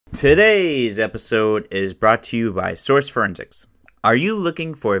Today's episode is brought to you by Source Forensics. Are you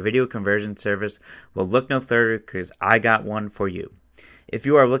looking for a video conversion service? Well, look no further because I got one for you. If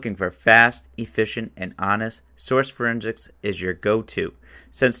you are looking for fast, efficient, and honest, Source Forensics is your go-to.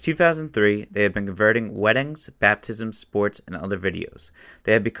 Since 2003, they have been converting weddings, baptisms, sports, and other videos.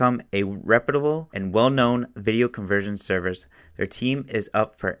 They have become a reputable and well-known video conversion service. Their team is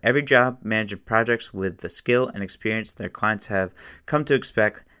up for every job, managing projects with the skill and experience their clients have come to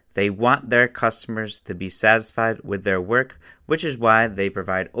expect. They want their customers to be satisfied with their work, which is why they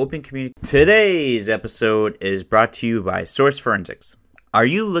provide open communication. Today's episode is brought to you by Source Forensics. Are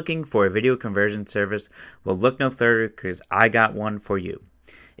you looking for a video conversion service? Well, look no further because I got one for you.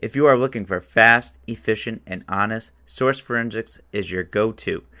 If you are looking for fast, efficient, and honest, Source Forensics is your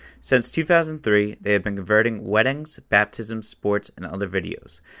go-to. Since 2003, they have been converting weddings, baptisms, sports, and other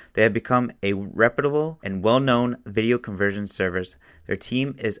videos. They have become a reputable and well-known video conversion service. Their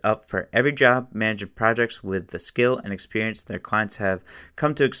team is up for every job, managing projects with the skill and experience their clients have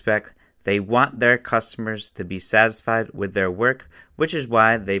come to expect. They want their customers to be satisfied with their work, which is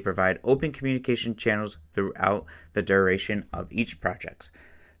why they provide open communication channels throughout the duration of each project.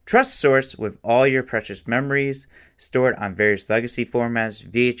 Trust Source with all your precious memories stored on various legacy formats,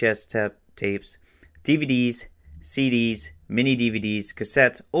 VHS tapes, DVDs, CDs, mini DVDs,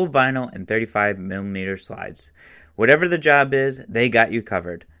 cassettes, old vinyl, and 35mm slides. Whatever the job is, they got you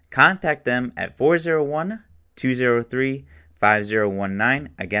covered. Contact them at 401-203-5019.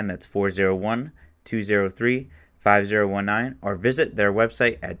 Again, that's 401-203-5019. Or visit their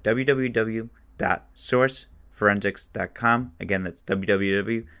website at www.sourceforensics.com. Again, that's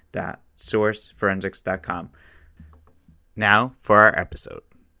www.sourceforensics.com. Now for our episode.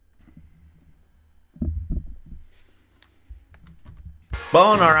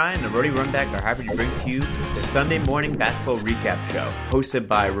 BallInRI and the Rhody Runback are happy to bring to you the Sunday morning basketball recap show, hosted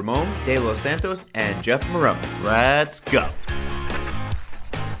by Ramon De Los Santos and Jeff Marone. Let's go.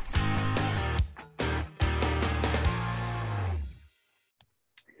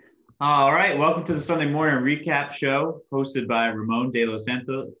 All right, welcome to the Sunday morning recap show, hosted by Ramon De Los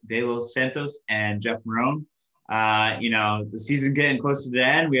Santos and Jeff Marone. The season's getting close to the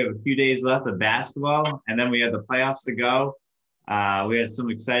end. We have a few days left of basketball, and then we have the playoffs to go. We had some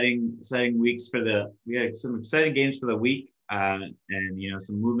exciting weeks we had some exciting games for the week, and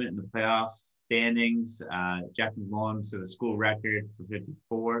some movement in the playoffs standings. Jeff McMullen to the school record for 50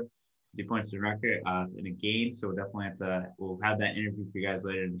 points to the record in a game. So we'll have that interview for you guys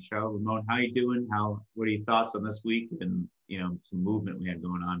later in the show. Ramon, how you doing? What are your thoughts on this week and some movement we have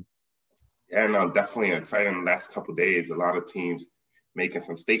going on? Yeah, no, definitely exciting the last couple of days. A lot of teams making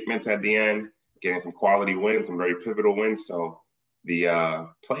some statements at the end, getting some quality wins, some very pivotal wins. So the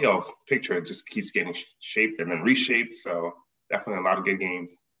playoff picture just keeps getting shaped and then reshaped. So definitely a lot of good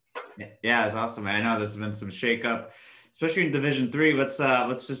games. Yeah, it's awesome. I know there's been some shakeup, especially in Division III.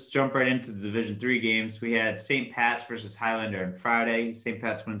 Let's just jump right into the Division III games. We had St. Pat's versus Highlander on Friday. St.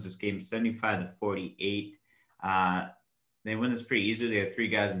 Pat's wins this game 75-48. They win this pretty easily. They had three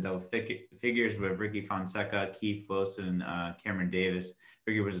guys in double figures with Ricky Fonseca, Keith Wilson, Cameron Davis.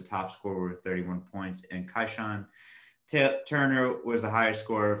 Ricky was the top scorer with 31 points, and Kaishan Turner was the highest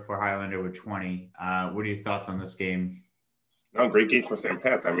scorer for Highlander with 20. What are your thoughts on this game? No, great game for St.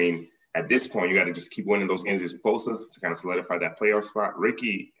 Pat's. I mean, at this point, you got to just keep winning those games closer to kind of solidify that playoff spot.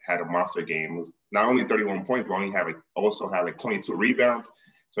 Ricky had a monster game. It was not only 31 points, but also had 22 rebounds.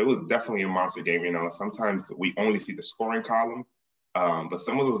 So it was definitely a monster game. Sometimes we only see the scoring column, but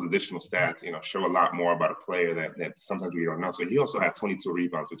some of those additional stats, show a lot more about a player that sometimes we don't know. So he also had 22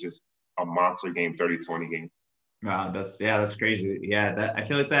 rebounds, which is a monster game, 30-20 game. Wow, that's crazy. Yeah, I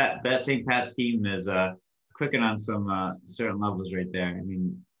feel like that St. Pat's team is clicking on some certain levels right there. I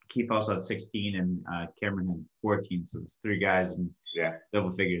mean, Keith also had 16 and Cameron had 14, so it's three guys and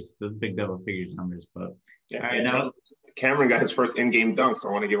double figures. Those big double figures numbers. But all right, now Cameron got his first in-game dunk, so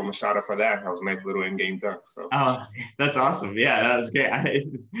I want to give him a shout out for that. That was a nice little in-game dunk. So that's awesome. Yeah, that was great.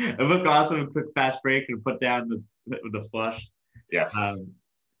 It looked awesome. A quick fast break and put down with the flush. Yes.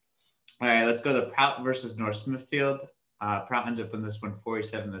 All right, let's go to Prout versus North Smithfield. Prout ends up in this one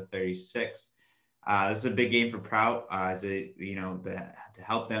 47-36. This is a big game for Prout to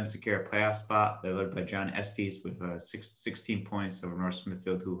help them secure a playoff spot. They're led by John Estes with 16 points over North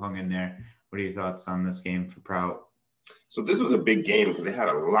Smithfield, who hung in there. What are your thoughts on this game for Prout? So this was a big game because they had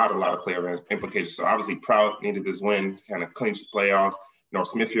a lot of player implications. So obviously Prout needed this win to kind of clinch the playoffs. North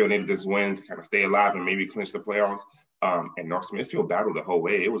Smithfield needed this win to kind of stay alive and maybe clinch the playoffs. And North Smithfield battled the whole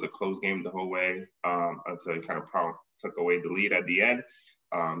way. It was a close game the whole way until kind of Prout took away the lead at the end.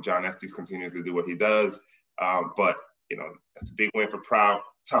 John Estes continues to do what he does. But, that's a big win for Prout.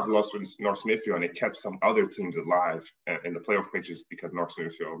 tough loss for North Smithfield, and it kept some other teams alive in the playoff pictures because North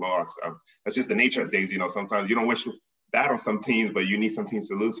Smithfield lost. That's just the nature of things. Sometimes you don't wish bad on some teams, but you need some teams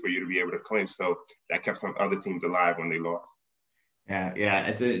to lose for you to be able to clinch. So that kept some other teams alive when they lost. Yeah.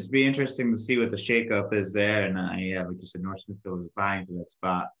 It's be interesting to see what the shakeup is there. And like you said, North Smithfield is vying for that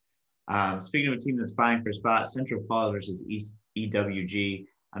spot. Speaking of a team that's vying for a spot, Central Falls versus East EWG,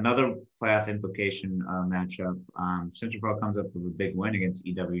 another playoff implication matchup. Central Falls comes up with a big win against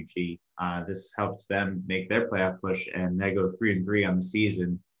EWG. This helps them make their playoff push, and they go 3-3 on the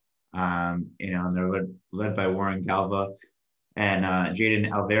season. And they're led by Warren Galva and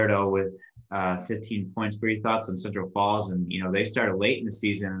Jaden Alberto with 15 points. What are your thoughts on Central Falls? And they started late in the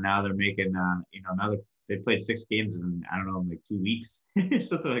season, and now they're making they played 6 games in, I don't know, like 2 weeks,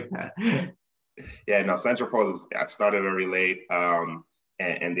 something like that. Yeah, no, Central Falls started very late,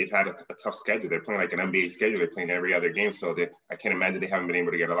 and they've had a tough schedule. They're playing like an NBA schedule. They're playing every other game, so I can't imagine they haven't been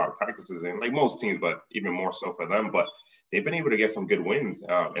able to get a lot of practices in, like most teams, but even more so for them. But they've been able to get some good wins,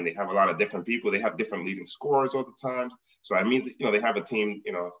 and they have a lot of different people. They have different leading scorers all the time. So that means, they have a team,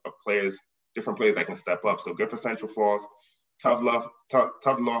 of players, different players that can step up. So good for Central Falls. Tough loss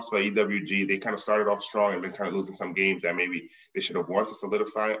for EWG. They kind of started off strong and been kind of losing some games that maybe they should have won to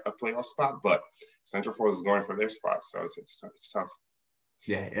solidify a playoff spot. But Central Falls is going for their spot, so it's tough.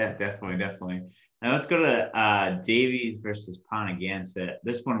 Yeah, definitely. Now let's go to Davies versus Pontiac.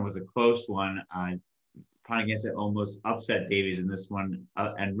 This one was a close one. Pontiac almost upset Davies in this one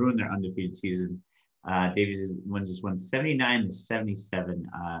and ruined their undefeated season. Davies wins this one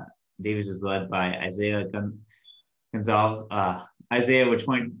 79-77. Davies is led by Isaiah Gonzalez. Isaiah with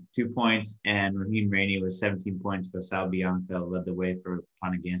 22 points and Raheem Rainey with 17 points, but Sal Bianca led the way for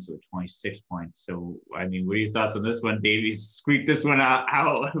Pontiac with 26 points. So, what are your thoughts on this one? Davies squeaked this one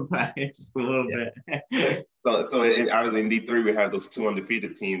out by just a little bit. So obviously in D3 we have those 2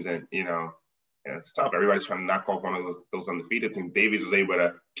 undefeated teams, and it's tough. Everybody's trying to knock off one of those undefeated teams. Davies was able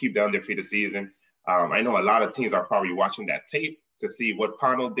to keep the undefeated season. I know a lot of teams are probably watching that tape to see what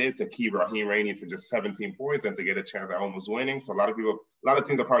Pono did to keep Raheem Rainey to just 17 points and to get a chance at almost winning. So a lot of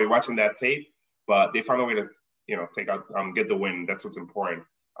teams are probably watching that tape, but they found a way to, take out, get the win. That's what's important.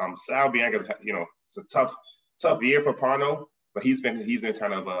 Sal Bianca's, it's a tough year for Pono, but he's been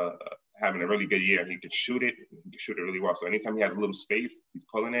kind of having a really good year. He can shoot it really well. So anytime he has a little space, he's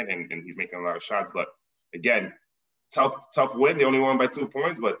pulling it and he's making a lot of shots. But again, tough win. They only won by 2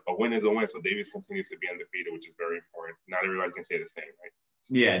 points, but a win is a win. So Davies continues to be undefeated, which is very important. Not everybody can say the same, right?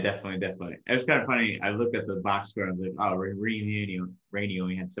 Yeah, definitely. It was kind of funny. I looked at the box score and I was like, oh, Rainey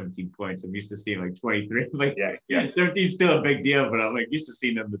only had 17 points. I'm used to seeing like 23. Like, yeah. 17 is still a big deal, but I'm like used to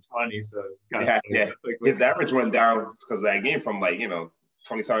seeing them the 20. So yeah. His average went down because of that game from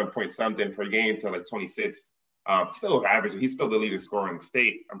 27 point something per game to 26. Still average. He's still the leading scorer in the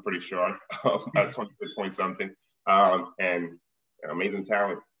state, I'm pretty sure, at 26 point something. And amazing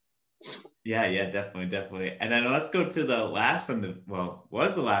talent. Yeah, definitely. And then let's go to the last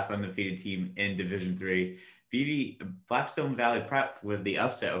undefeated team in Division 3. Blackstone Valley Prep with the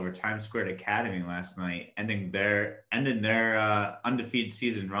upset over Times Square Academy last night, ending their undefeated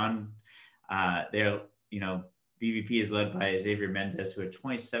season run. BVP is led by Xavier Mendez, who had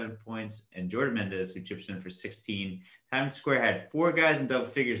 27 points, and Jordan Mendez, who chips in for 16. Times Square had 4 guys in double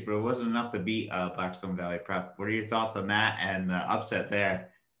figures, but it wasn't enough to beat Blackstone Valley Prep. What are your thoughts on that and the upset there?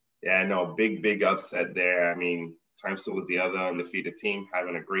 Yeah, no, big upset there. I mean, Times Square was the other undefeated team,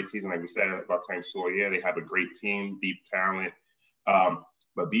 having a great season. Like we said about Times Square, yeah, they have a great team, deep talent.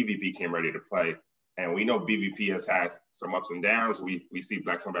 But BVP came ready to play. And we know BVP has had some ups and downs. We see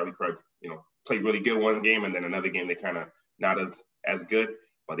Blackstone Valley Prep, played really good one game, and then another game they kind of not as good.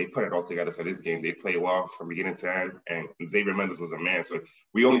 But they put it all together for this game. They played well from beginning to end, and Xavier Mendez was a man. So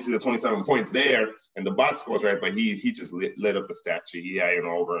we only see the 27 points there and the box scores, right? But he just lit up the stat sheet. He had he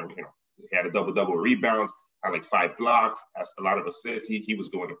had a double rebounds, had like 5 blocks, has a lot of assists. He was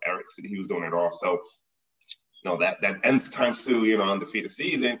doing it. He was doing it all. So that ends Times 2, undefeated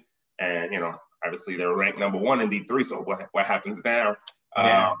season, and obviously they're ranked number 1 in D3. So what happens now?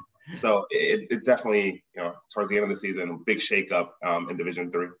 Yeah. So it definitely, towards the end of the season, big shakeup in Division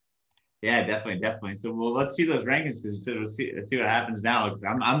 3. Yeah, definitely. So, let's see those rankings because let's see what happens now. Because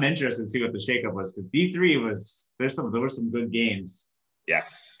I'm interested to see what the shakeup was. Because D3 there were some good games.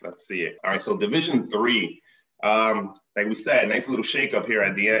 Yes, let's see it. All right, so Division 3, like we said, nice little shakeup here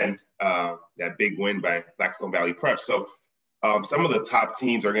at the end. That big win by Blackstone Valley Prep. So some of the top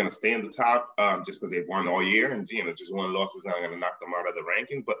teams are going to stay in the top just because they've won all year, and just one loss is not going to knock them out of the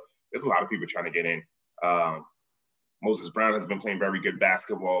rankings. But there's a lot of people trying to get in. Moses Brown has been playing very good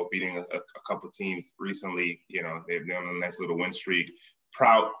basketball, beating a couple teams recently. They've done a nice little win streak.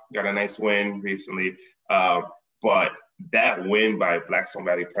 Prout got a nice win recently, but that win by Blackstone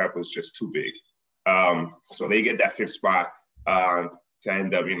Valley Prep was just too big. So they get that 5th spot to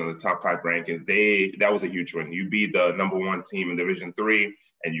end up, the top 5 rankings. That was a huge win. You beat the number 1 team in Division III,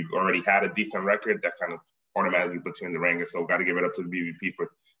 and you've already had a decent record. That kind of automatically puts you in the rankings. So got to give it up to the BVP for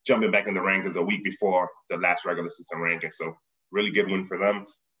jumping back in the rankings a week before the last regular season ranking. So really good win for them.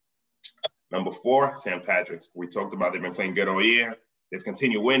 Number 4, St. Patrick's. We talked about they've been playing good all year. They've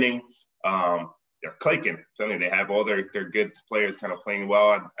continued winning. They're clicking. I'm telling you, they have all their good players kind of playing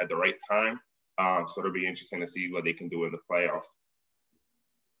well at the right time. So it'll be interesting to see what they can do in the playoffs.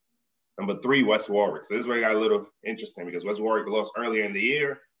 Number 3, West Warwick. So this is where it got a little interesting because West Warwick lost earlier in the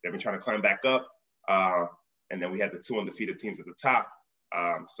year. They've been trying to climb back up. And then we had the 2 undefeated teams at the top.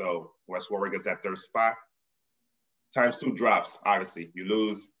 So West Warwick is that 3rd spot. ×2 drops, obviously. You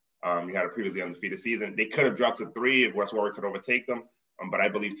lose. You had a previously undefeated season. They could have dropped to 3 if West Warwick could overtake them. But I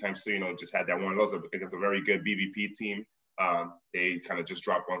believe ×2, just had that one loss against a very good BVP team. They kind of just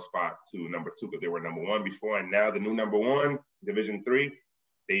dropped 1 spot to number 2 because they were number 1 before. And now the new number 1, Division III,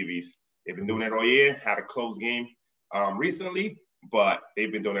 Davies. They've been doing it all year. Had a close game recently, but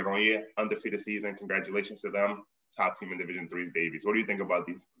they've been doing it all year. Undefeated season. Congratulations to them. Top team in Division III is Davies. What do you think about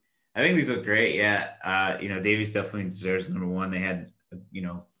these? I think these look great. Yeah. Davies definitely deserves number 1. They had,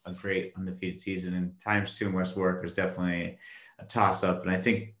 a great undefeated season, and ×2 in West Warwick was definitely a toss up. And I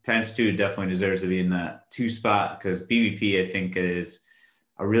think ×2 definitely deserves to be in that 2 spot because BVP, I think, is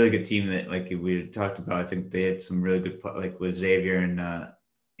a really good team that, like we talked about, I think they had some really good, like with Xavier and,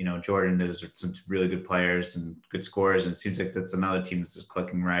 Jordan, those are some really good players and good scorers. And it seems like that's another team that's just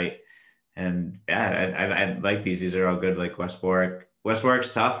clicking right. And yeah, I like these. These are all good, like West Warwick. West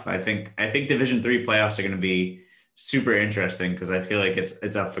Warwick's tough. I think Division III playoffs are going to be super interesting because I feel like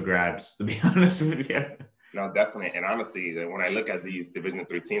it's up for grabs, to be honest with you. No, definitely. And honestly, when I look at these Division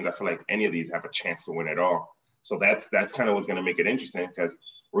III teams, I feel like any of these have a chance to win it all. So that's kind of what's going to make it interesting because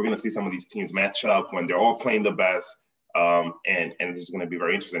we're going to see some of these teams match up when they're all playing the best. And it's going to be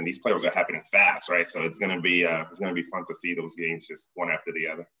very interesting. These playoffs are happening fast, right? So it's going to be fun to see those games just one after the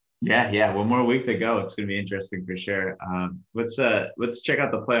other. Yeah. One more week to go. It's going to be interesting for sure. Let's check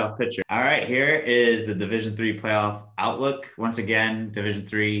out the playoff picture. All right, here is the Division III playoff outlook. Once again, Division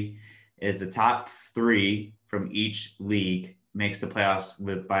III is the top 3 from each league makes the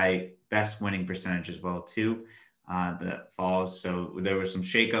playoffs by best winning percentage as well too. That falls. So there was some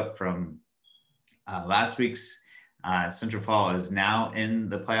shakeup from last week's. Central Fall is now in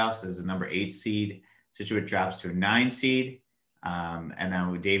the playoffs as a number 8 seed. Scituate drops to a 9 seed. And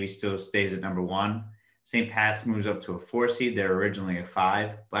then Davies still stays at number 1. St. Pat's moves up to a 4 seed. They're originally a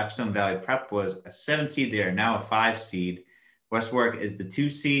 5. Blackstone Valley Prep was a 7 seed. They are now a 5 seed. West Warwick is the 2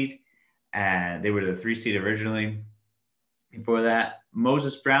 seed. And they were the 3 seed originally. Before that,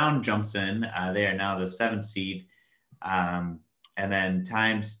 Moses Brown jumps in. They are now the 7 seed. And then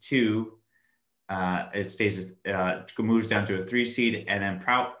 ×2, it stays, moves down to a 3 seed, and then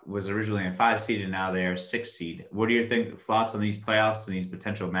Prout was originally a 5 seed, and now they are 6 seed. What are your thoughts on these playoffs and these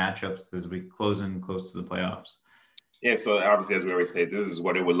potential matchups as we closing close to the playoffs? Yeah, so obviously, as we always say, this is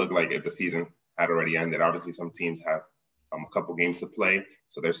what it would look like if the season had already ended. Obviously, some teams have a couple games to play,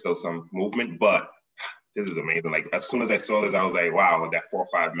 so there's still some movement, but this is amazing. Like, as soon as I saw this, I was like, wow, that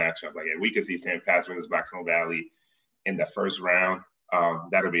 4-5 matchup. Like, we could see St. Pat's versus Blackstone Valley in the first round.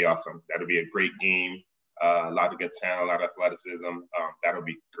 That'll be awesome. That'll be a great game. A lot of good talent, a lot of athleticism. That'll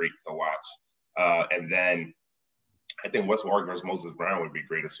be great to watch. And then I think West Warwick versus Moses Brown would be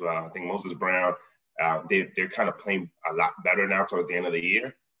great as well. I think Moses Brown, they're kind of playing a lot better now towards the end of the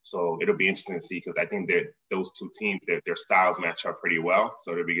year. So it'll be interesting to see because I think that those 2 teams, their styles match up pretty well.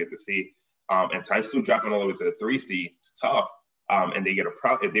 So it'll be good to see. And ×2 dropping all the way to the 3 seed, it's tough. And they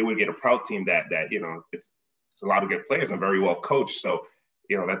would get a Proud team that it's a lot of good players and very well coached. So,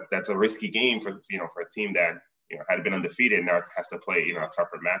 that's a risky game for a team that, had been undefeated and now has to play, a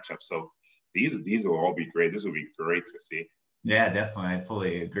tougher matchup. So these will all be great. This will be great to see. Yeah, definitely. I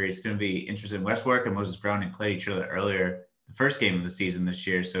fully agree. It's going to be interesting. West Warwick and Moses Brown had played each other earlier, the first game of the season this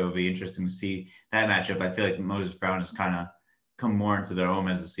year. So it'll be interesting to see that matchup. I feel like Moses Brown has kind of come more into their own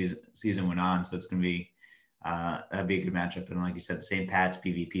as the season went on. So it's going to be, that'd be a good matchup. And like you said, the St. Pat's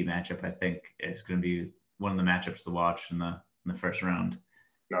PvP matchup, I think is going to be one of the matchups to watch in the first round.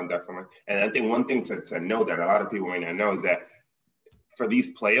 No, definitely. And I think one thing to know that a lot of people may not know is that for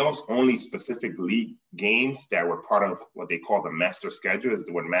these playoffs, only specific league games that were part of what they call the master schedule is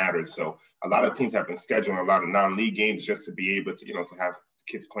what matters. So a lot of teams have been scheduling a lot of non-league games just to be able to, to have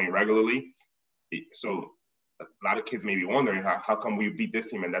kids playing regularly. So a lot of kids may be wondering how come we beat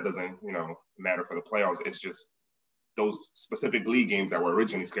this team and that doesn't, matter for the playoffs. It's just those specific league games that were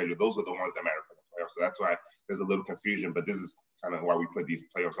originally scheduled, those are the ones that matter for the playoffs. So that's why there's a little confusion, but this is kind of why we put these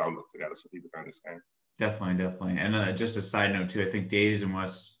playoffs outlook together so people can understand. Definitely. And just a side note too, I think Days and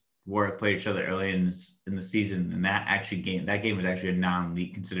West Warwick played each other early in the season, and that game was actually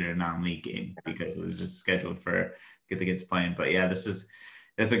considered a non-league game because it was just scheduled for get the kids playing. But yeah,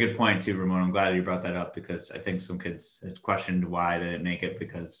 that's a good point too, Ramon. I'm glad you brought that up because I think some kids had questioned why they didn't make it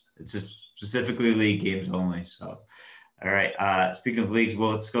because it's just specifically league games only. So, all right. Speaking of leagues,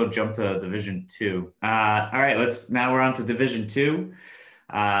 well, let's go jump to Division 2. All right, now we're on to Division 2.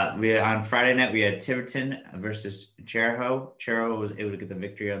 On Friday night, we had Tiverton versus Cheraho. Cheraho was able to get the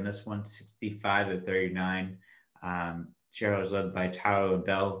victory on this one, 65-39. Cheraho was led by Tyler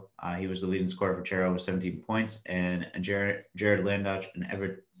Bell. He was the leading scorer for Cheraho with 17 points, and Jared Landach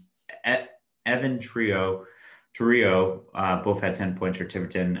and Evan Trio both had 10 points for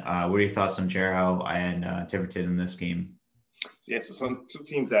Tiverton. What are your thoughts on Cheraho and Tiverton in this game? Yeah, so some two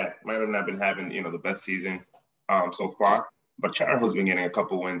teams that might have not been having, the best season so far. But Cheraho's been getting a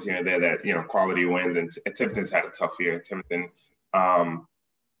couple wins here and there that, quality wins. And Tiverton's had a tough year. Tiverton,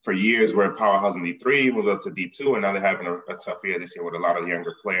 for years, were powerhouse in D3, moved up to D2, and now they're having a tough year this year with a lot of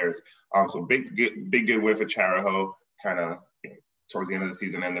younger players. So big good win for Cheraho, kind of towards the end of the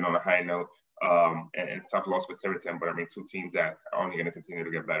season, ending on a high note. And tough loss for Tiverton, but I mean, two teams that are only going to continue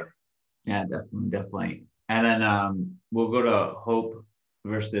to get better. Yeah, definitely. And then we'll go to Hope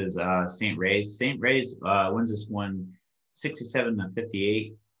versus St. Ray's. St. Ray's wins this one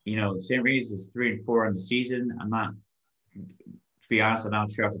 67-58. St. Ray's is 3-4 on the season. To be honest, I'm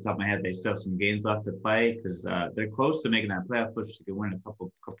not sure off the top of my head. They still have some games left to play because they're close to making that playoff push. They could win a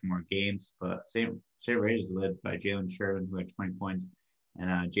couple more games. But St. Ray's is led by Jalen Sherman, who had 20 points,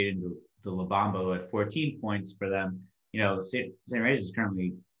 and Jaden DeLabombo at 14 points for them. St. Ray's is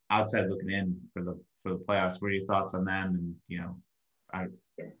currently outside looking in for the playoffs. What are your thoughts on them? And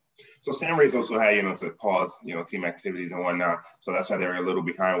So St. Ray's also had, to pause, team activities and whatnot. So that's why they're a little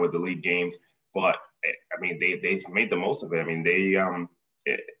behind with the league games. But I mean, they've made the most of it. I mean, they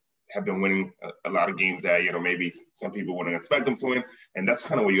have been winning a lot of games that maybe some people wouldn't expect them to win, and that's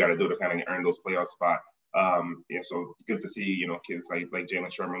kind of what you got to do to kind of earn those playoff spots. So good to see kids like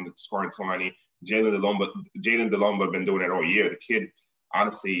Jalen Sherman scoring 20. Jaden DeLomba been doing it all year. The kid,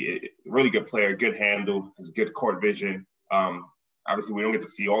 honestly, really good player, good handle, has good court vision. Obviously, we don't get to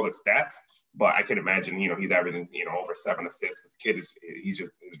see all the stats, but I can imagine, he's averaging, over 7 assists. The kid his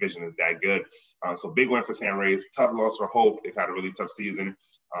vision is that good. So big win for St. Ray's. Tough loss for Hope. They've had a really tough season.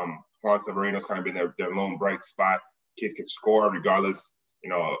 Juan Severino's kind of been their lone bright spot. Kid can score regardless,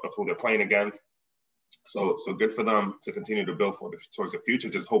 of who they're playing against. So good for them to continue to build towards the future.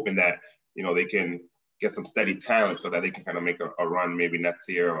 Just hoping that, they can get some steady talent so that they can kind of make a run maybe next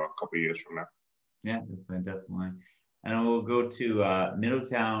year or a couple of years from now. Yeah, definitely. And then we'll go to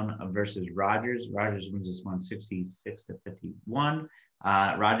Middletown versus Rogers. Rogers wins this one 66-51.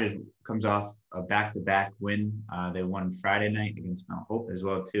 Rogers comes off a back-to-back win. They won Friday night against Mount Hope as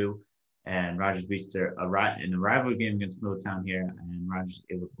well too. And Rogers beats in a rivalry game against Middletown here. And Rogers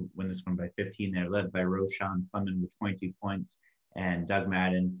able to win this one by 15. They're led by Roshan Clement with 22 points. And Doug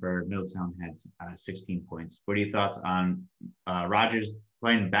Madden for Middletown had 16 points. What are your thoughts on Rogers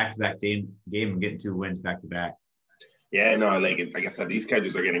playing back-to-back game and getting 2 wins back-to-back? Yeah, no, like I said, these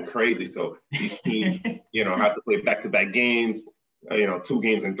schedules are getting crazy. So these teams, have to play back-to-back games, 2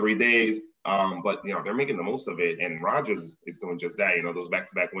 games in 3 days. But, they're making the most of it. And Rogers is doing just that. Those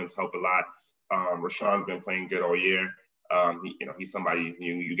back-to-back wins help a lot. Rashawn's been playing good all year. He's somebody,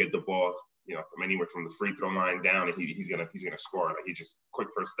 you get the ball, from anywhere from the free throw line down, and he's gonna score. Like, he just quick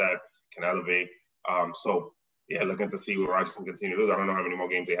first step, can elevate. So, yeah, looking to see what Rogers can continue to do. I don't know how many more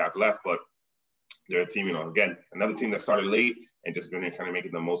games they have left, but they're a team, again, another team that started late and just been kind of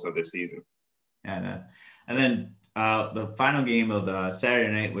making the most of their season. And then the final game of the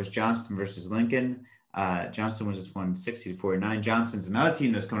Saturday night was Johnston versus Lincoln. Johnston was just won 60-49. Johnston's another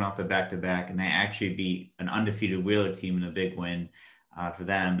team that's coming off the back-to-back, and they actually beat an undefeated Wheeler team in a big win for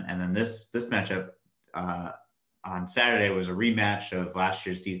them. And then this matchup on Saturday was a rematch of last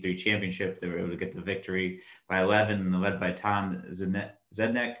year's D3 championship. They were able to get the victory by 11, and led by Tom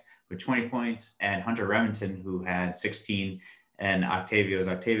Zednek with 20 points, and Hunter Remington, who had 16, and Octavio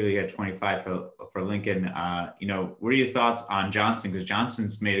had 25 for Lincoln. What are your thoughts on Johnston? Because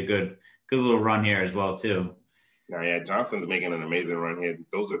Johnston's made a good little run here as well too. Yeah, Johnston's making an amazing run here.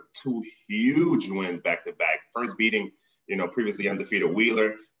 Those are 2 huge wins back to back. First beating, previously undefeated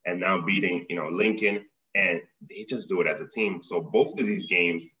Wheeler, and now beating, Lincoln, and they just do it as a team. So both of these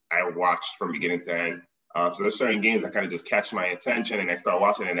games I watched from beginning to end. So there's certain games that kind of just catch my attention, and I start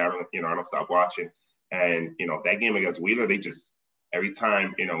watching, and I don't stop watching. And, that game against Wheeler, they just, every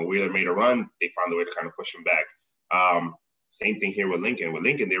time, Wheeler made a run, they found a way to kind of push him back. Same thing here with Lincoln. With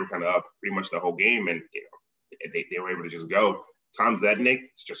Lincoln, they were kind of up pretty much the whole game, and, they were able to just go. Tom Zednick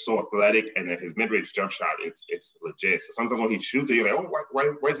is just so athletic, and then his mid-range jump shot, it's legit. So sometimes when he shoots it, you're like, oh,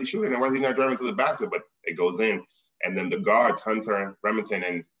 why is he shooting? And why is he not driving to the basket? But it goes in. And then the guards, Hunter Remington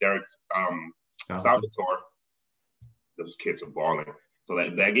and Derek Salvatore, those kids are balling. So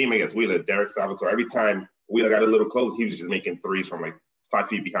that game against Wheeler, Derek Salvatore, every time Wheeler got a little close, he was just making threes from like 5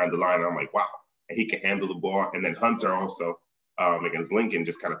 feet behind the line. And I'm like, wow. And he can handle the ball. And then Hunter also against Lincoln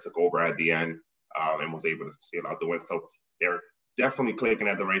just kind of took over at the end and was able to seal out the win. So they're definitely clicking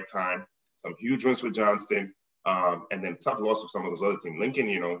at the right time. Some huge wins for Johnston. And then tough loss for some of those other teams.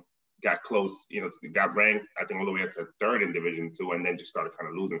 Lincoln, got close, got ranked, I think, all the way up to third in Division II, and then just started kind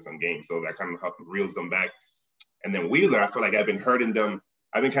of losing some games. So that kind of helped reels them back. And then Wheeler, I feel like I've been hurting them.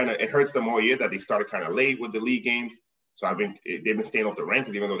 It hurts them all year that they started kind of late with the league games. So they've been staying off the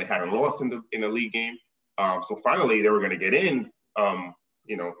rankings, even though they hadn't lost in the league game. So finally, they were going to get in,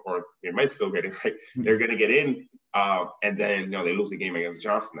 or they might still get in, right? They're going to get in, and then, they lose the game against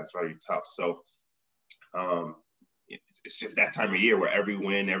Johnston. That's very tough. So it's just that time of year where every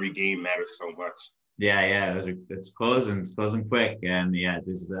win, every game matters so much. Yeah. It's closing quick. And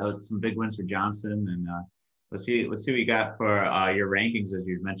there's some big wins for Johnston. And let's see what you got for your rankings, as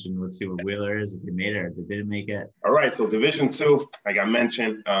you mentioned. Let's see what Wheeler is, if they made it or if they didn't make it. All right. So Division II, like I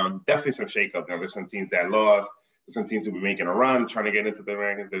mentioned, definitely some shakeup. Now, there's some teams that lost. There's some teams who be making a run, trying to get into the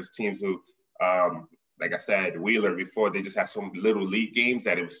rankings. There's teams who, like I said, Wheeler before, they just had some little league games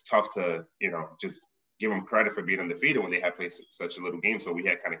that it was tough to, just give them credit for being undefeated when they had played such a little game. So we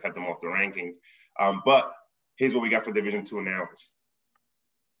had kind of cut them off the rankings. But here's what we got for Division II now.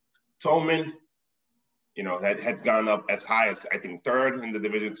 Tolman, that had gone up as high as, I think, third in the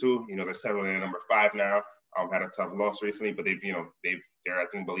Division II. They're settling in at number 5 now. Had a tough loss recently, but they're I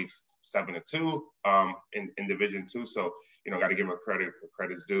think, believe 7-2 in Division II. So, got to give them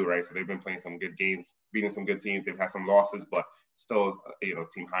credit's due, right? So they've been playing some good games, beating some good teams. They've had some losses, but still,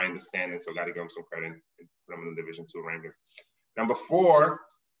 team high in the standings. So got to give them some credit and put them in the Division II rankings. Number 4,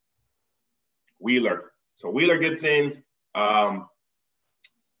 Wheeler. So Wheeler gets in. They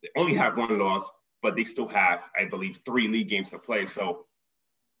only have 1 loss, but they still have, I believe, 3 league games to play. So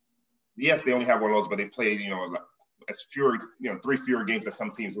yes, they only have 1 loss, but they played, as fewer, 3 fewer games than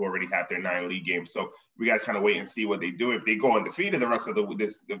some teams who already have their 9 league games. So we got to kind of wait and see what they do. If they go undefeated the rest of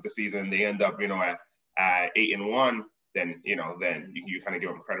the season, they end up, at 8-1. Then you kind of give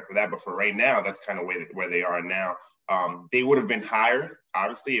them credit for that. But for right now, that's kind of where they are now. They would have been higher,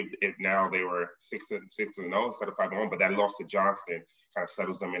 obviously, if now they were 6-0 instead of 5-1. But that loss to Johnston kind of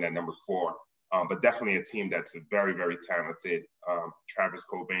settles them in at number 4. But definitely a team that's very, very talented. Travis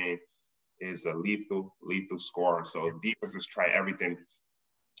Cobain is a lethal scorer. So defenses try everything,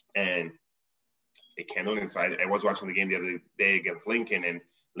 and they can't do it. So I was watching the game the other day against Lincoln, and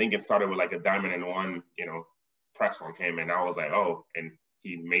Lincoln started with like a diamond and one, press on him, and I was like, oh, and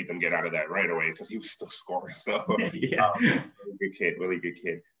he made them get out of that right away because he was still scoring. So really good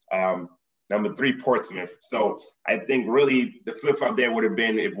kid. Number 3, Portsmouth. So I think really the flip-flop there would have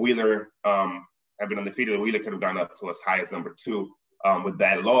been if Wheeler had been undefeated, Wheeler could have gone up to as high as number 2. With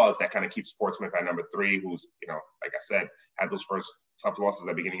that loss, that kind of keeps Portsmouth at number 3, who's, like I said, had those first tough losses at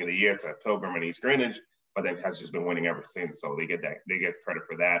the beginning of the year to Pilgrim and East Greenwich, but then has just been winning ever since. So they get credit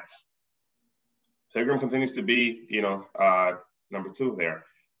for that. Pilgrim continues to be, number 2 there.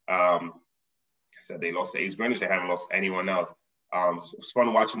 Like I said, they lost to East Greenwich. They haven't lost anyone else. So it was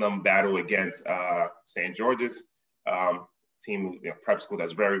fun watching them battle against St. George's team, prep school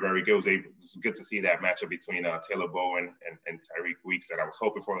that's very, very good. It was good to see that matchup between Taylor Bowen and Tyreek Weeks that I was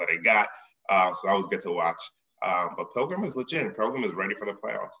hoping for that I got. So that was good to watch. But Pilgrim is legit. Pilgrim is ready for the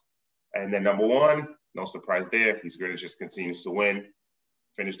playoffs. And then number 1, no surprise there. East Greenwich just continues to win,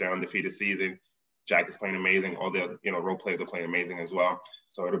 finish their undefeated season. Jack is playing amazing. All the role players are playing amazing as well.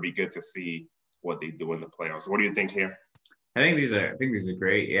 So it'll be good to see what they do in the playoffs. What do you think here? I think these are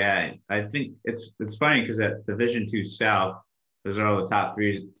great. Yeah, I think it's funny because at Division II South, those are all the top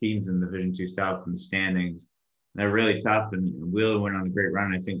 3 teams in Division II South in the standings. They're really tough, and Wheeler went on a great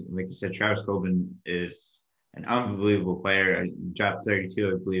run. I think, like you said, Travis Coben is an unbelievable player. He dropped 32,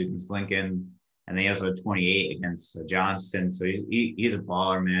 I believe, against Lincoln, and they also had 28 against Johnston. So he's a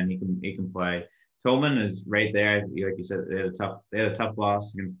baller, man. He can play. Tolman is right there. Like you said, they had a tough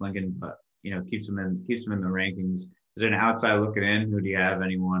loss against Lincoln, but keeps them in the rankings. Is there an outside looking in? Who do you have?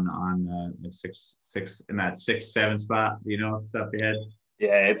 Anyone on the 6 in that 6-7 spot? Do you know off the top of your head?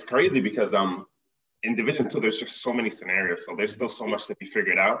 Yeah, it's crazy because in Division II there's just so many scenarios, so there's still so much to be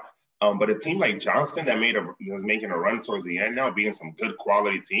figured out. But a team like Johnston that's making a run towards the end now, being some good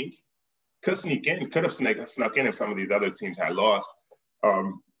quality teams, could have snuck in if some of these other teams had lost.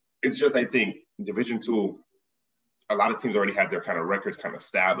 It's just, I think, Division II, a lot of teams already have their kind of records kind of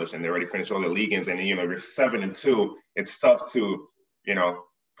established, and they already finished all the league games. And you're 7-2. It's tough to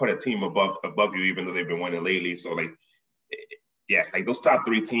put a team above you, even though they've been winning lately. So like those top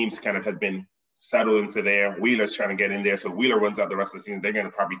three teams kind of have been settled into there. Wheeler's trying to get in there, so Wheeler runs out the rest of the season. They're going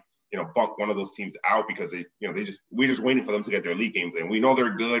to probably bump one of those teams out because we're just waiting for them to get their league games in. We know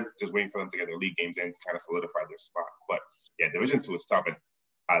they're good, just waiting for them to get their league games in to kind of solidify their spot. But yeah, Division II is tough, and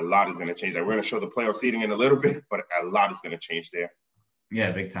a lot is going to change. Like, we're going to show the playoff seeding in a little bit, but a lot is going to change there.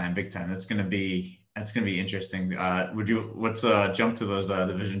 Yeah, big time. That's going to be interesting. Let's jump to those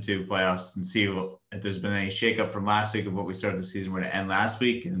Division II playoffs and see if there's been any shakeup from last week of what we started the season were to end last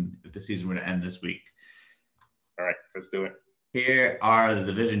week, and if the season were to end this week. All right, let's do it. Here are the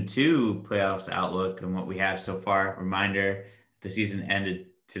Division II playoffs outlook and what we have so far. Reminder, if the season ended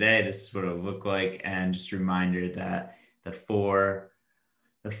today, this is what it would look like. And just a reminder that the four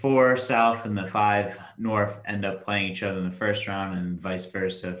South and the 5 North end up playing each other in the first round, and vice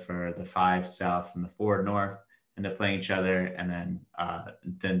versa for the 5 South and the 4 North end up playing each other, and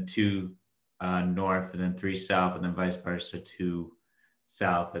then 2 North and then 3 South, and then vice versa, 2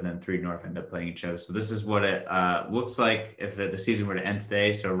 South and then 3 North end up playing each other. So this is what it looks like if the season were to end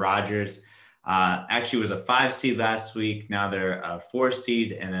today. So Rogers actually was a 5 seed last week. Now they're a 4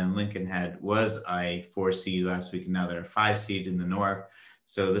 seed, and then Lincoln was a 4 seed last week, and now they're a 5 seed in the North.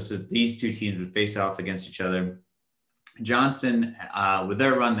 So these two teams would face off against each other. Johnston, with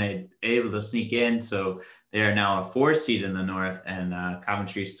their run, they're able to sneak in. So they are now a 4 seed in the North, and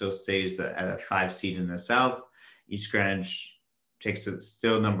Coventry still stays at a 5 seed in the South. East Greenwich takes it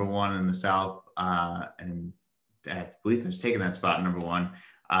still number 1 in the South, and I believe has taken that spot number 1.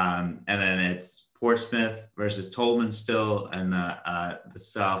 And then it's Portsmouth versus Tolman still, and the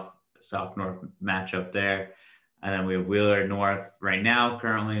South North matchup there. And then we have Wheeler North right now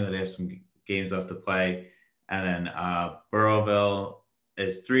currently. They have some games left to play. And then Burrowville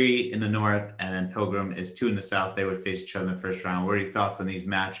is 3 in the North, and then Pilgrim is 2 in the South. They would face each other in the first round. What are your thoughts on these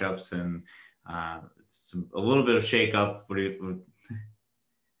matchups and a little bit of shakeup?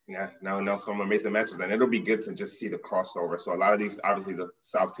 Yeah, now some amazing matches, and it'll be good to just see the crossover. So a lot of these, obviously, the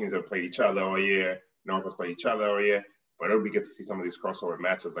South teams have played each other all year, North has played each other all year, but it'll be good to see some of these crossover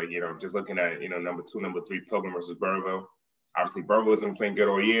matchups. Like, just looking at, number 2, number 3, Pilgrim versus Burrowville. Obviously, Burrowville has been playing good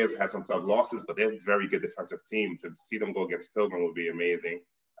all year, had some tough losses, but they're a very good defensive team. To see them go against Pilgrim would be amazing.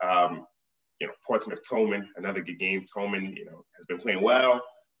 Portsmouth Tolman, another good game. Tolman, has been playing well.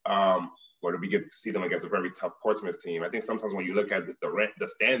 But it'd be good to see them against a very tough Portsmouth team. I think sometimes when you look at the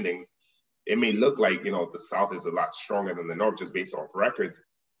standings, it may look like, the South is a lot stronger than the North just based off records.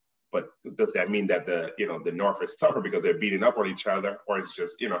 But does that mean that the North is tougher because they're beating up on each other? Or it's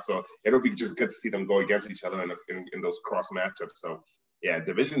just, so it'll be just good to see them go against each other in those cross matchups. So, yeah,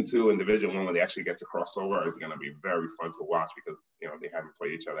 Division II and Division I, when they actually get to crossover, is going to be very fun to watch because, they haven't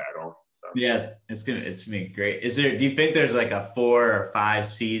played each other at all. So yeah, it's gonna be great. Do you think there's like a 4 or 5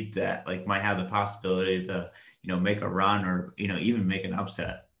 seed that like might have the possibility to, make a run or, even make an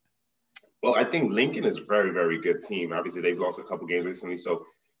upset? Well, I think Lincoln is a very, very good team. Obviously, they've lost a couple games recently. So,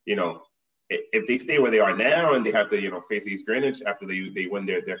 if they stay where they are now and they have to, face East Greenwich after they win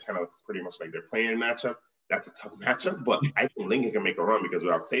they're kind of pretty much like their playing matchup, that's a tough matchup. But I think Lincoln can make a run because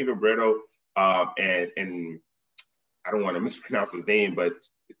with Octavio Brito and I don't want to mispronounce his name, but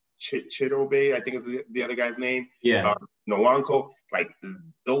Chidobe, I think is the other guy's name. Yeah. Nwanko, like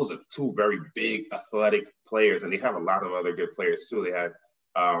those are 2 very big athletic players, and they have a lot of other good players too. They had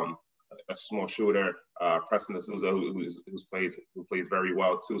a small shooter, Preston D'Souza, who plays very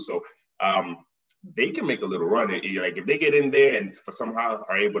well too. So they can make a little run. Like if they get in there and for somehow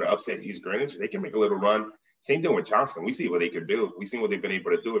are able to upset East Greenwich, they can make a little run. Same thing with Johnson. We see what they could do. We see what they've been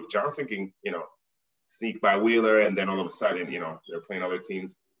able to do. If Johnson can, sneak by Wheeler and then all of a sudden, they're playing other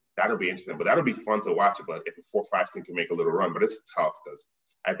teams, that'll be interesting. But that'll be fun to watch. But if a 4-5 team can make a little run, but it's tough because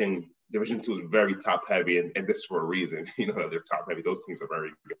I think Division II is very top heavy, and this for a reason. They're top heavy. Those teams are very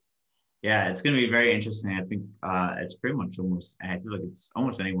good. Yeah, it's going to be very interesting. I think it's pretty much I feel like it's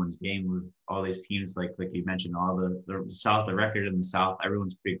almost anyone's game with all these teams. Like you mentioned, all the South, the record in the South,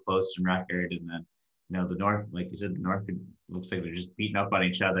 everyone's pretty close in record. And then, the North, like you said, the North looks like they're just beating up on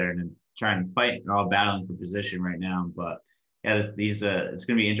each other and then trying to fight. They're all battling for position right now. But yeah, it's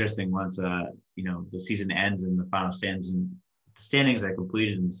going to be interesting once, the season ends and the final standings are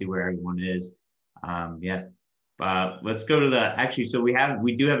completed and see where everyone is. Let's go to so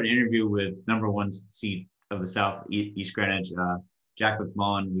we do have an interview with number 1 seed of the South, East Greenwich. Jack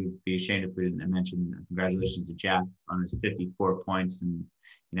McMullen. We'd be ashamed if we didn't mention congratulations to Jack on his 54 points and,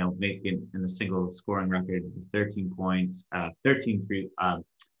 making in the single scoring record, 13 points, 13 three,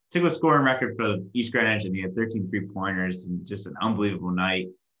 single scoring record for the East Grand Engine. He had 13 3-pointers and just an unbelievable night.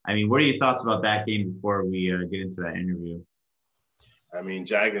 I mean, what are your thoughts about that game before we get into that interview? I mean,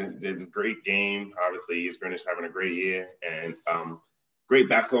 Jack did a great game. Obviously, East Greenwich having a great year and great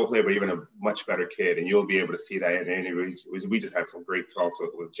basketball player, but even a much better kid. And you'll be able to see that in the interviews. We just had some great talks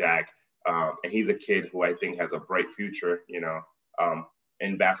with Jack. And he's a kid who I think has a bright future,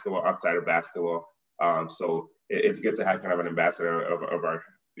 in basketball, outside of basketball. So it's good to have kind of an ambassador of our,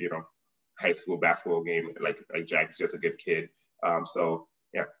 high school basketball game. Like Jack is just a good kid. So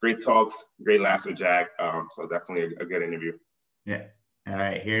yeah, great talks, great laughs with Jack. So definitely a good interview. Yeah. All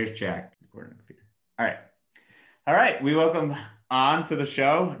right. Here's Jack. All right. We welcome on to the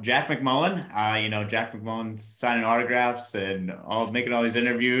show Jack McMullen. Jack McMullen signing autographs and making all these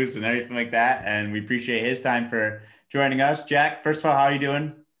interviews and everything like that. And we appreciate his time for joining us. Jack, first of all, how are you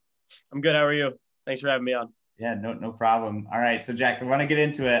doing? I'm good. How are you? Thanks for having me on. Yeah, no problem. All right. So Jack, I want to get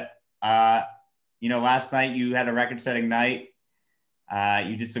into it. Last night you had a record-setting night.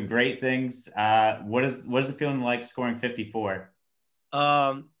 You did some great things. What is it feeling like scoring 54?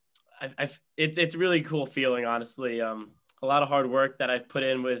 It's a really cool feeling, honestly. A lot of hard work that I've put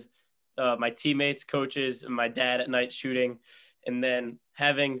in with my teammates, coaches, and my dad at night shooting, and then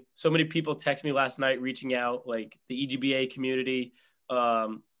having so many people text me last night, reaching out, like the EGBA community,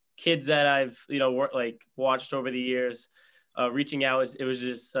 kids that I've watched over the years, reaching out. It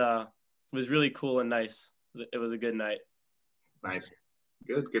was really cool and nice. It was a good night. Nice.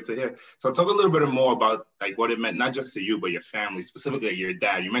 Good to hear. So talk a little bit more about like what it meant, not just to you, but your family, specifically your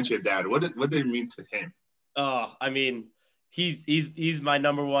dad. You mentioned your dad. What did it mean to him? Oh, I mean, he's my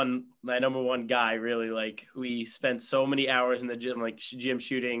number one guy, really. Like, we spent so many hours in the gym, like gym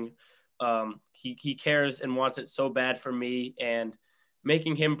shooting. He cares and wants it so bad for me, and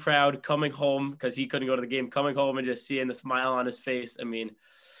making him proud, coming home because he couldn't go to the game, coming home and just seeing the smile on his face. I mean,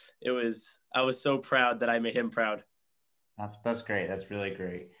 I was so proud that I made him proud. That's great. That's really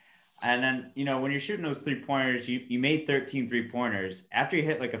great. And then, when you're shooting those 3-pointers, you made 13 3-pointers. After you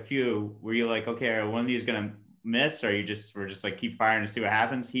hit like a few, were you like, okay, are one of these going to miss? Or we're just like, keep firing to see what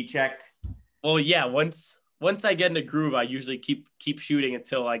happens? Heat check? Well, yeah. Once I get in a groove, I usually keep shooting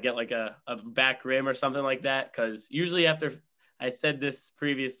until I get like a back rim or something like that. Cause usually after, I said this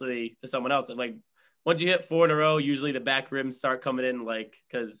previously to someone else, like once you hit 4 in a row, usually the back rims start coming in, like,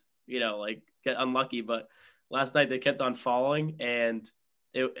 cause get unlucky, but last night they kept on falling, and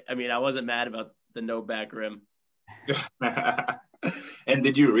I wasn't mad about the no back rim. And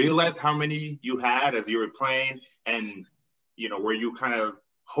did you realize how many you had as you were playing? And, were you kind of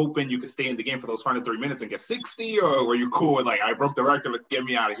hoping you could stay in the game for those final 3 minutes and get 60, or were you cool with like, I broke the record, let's get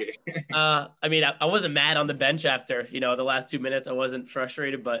me out of here? I wasn't mad on the bench after, the last 2 minutes. I wasn't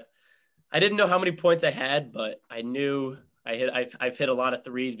frustrated, but I didn't know how many points I had, but I knew I've hit a lot of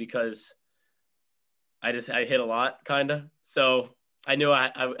threes because I hit a lot, kind of. So I knew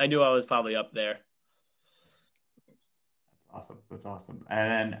I was probably up there. That's awesome.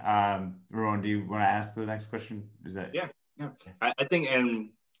 And then, Rowan, do you want to ask the next question? Is that? Yeah. I think, and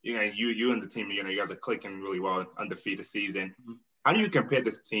you and the team, you guys are clicking really well, undefeated season. Mm-hmm. How do you compare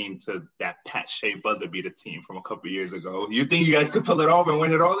this team to that Pat Shea buzzer beater team from a couple of years ago? You think you guys could pull it off and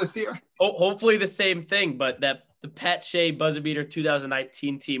win it all this year? Hopefully the same thing, but the Pat Shea buzzer beater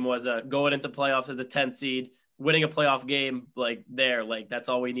 2019 team was going into playoffs as a 10th seed, winning a playoff game that's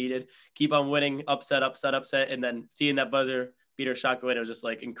all we needed. Keep on winning, upset, and then seeing that buzzer beater shot go in, it was just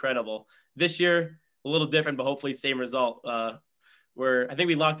like incredible. This year, a little different, but hopefully same result. I think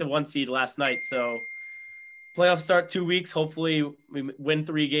we locked a 1 seed last night, so playoffs start 2 weeks. Hopefully we win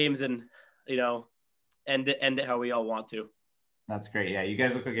 3 games and, end it how we all want to. That's great. Yeah, you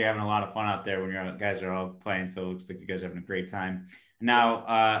guys look like you're having a lot of fun out there when you guys are all playing. So it looks like you guys are having a great time. Now,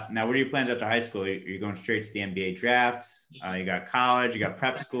 what are your plans after high school? Are you going straight to the NBA draft? You got college, you got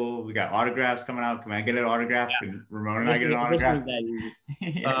prep school, we got autographs coming out. Can I get an autograph? Yeah. Can Ramon and I get an autograph?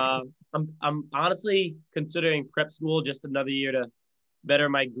 Yeah. I'm honestly considering prep school, just another year to better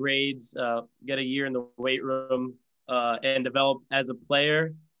my grades, get a year in the weight room, and develop as a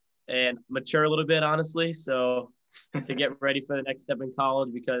player and mature a little bit, honestly. So to get ready for the next step in college,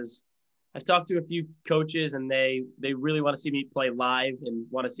 because I've talked to a few coaches and they really want to see me play live and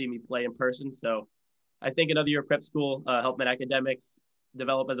want to see me play in person. So I think another year of prep school, help my academics,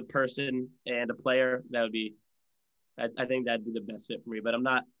 develop as a person and a player. That would be, I think that'd be the best fit for me, but I'm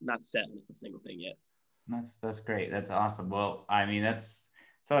not set on a single thing yet. That's great. That's awesome. Well, I mean, that's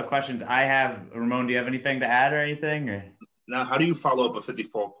all the questions I have. Ramon, do you have anything to add or anything? Or? Now, how do you follow up a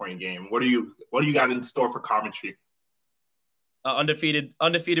 54-point game? What do you got in store for Coventry? Undefeated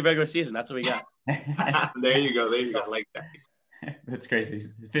regular season. That's what we got. There you go. I like that. That's crazy.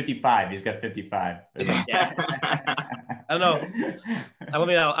 55. He's got 55. Yeah. I don't know. I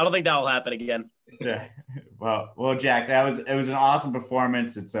don't think that will happen again. Yeah. Well, Jack, it was an awesome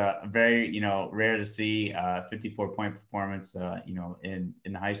performance. It's a very, rare to see 54-point performance, in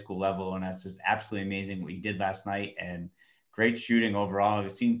the high school level. And that's just absolutely amazing what you did last night, and great shooting overall.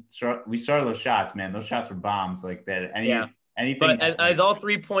 We saw those shots, man. Those shots were bombs like that. Anything. But as all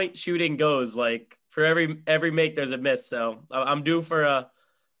 3-point shooting goes, like for every make, there's a miss. So I'm due for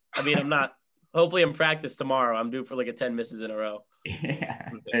I'm not, hopefully in practice tomorrow, I'm due for like 10 misses in a row. Yeah,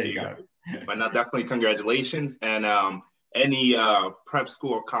 there you go. But now, definitely congratulations. And any prep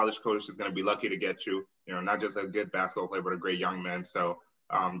school or college coach is going to be lucky to get you, not just a good basketball player, but a great young man. So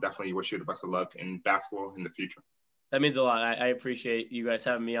definitely wish you the best of luck in basketball in the future. That means a lot. I appreciate you guys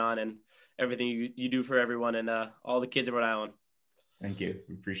having me on and everything you do for everyone and all the kids in Rhode Island. Thank you.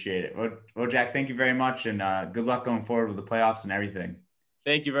 We appreciate it. Well, Jack, thank you very much. And good luck going forward with the playoffs and everything.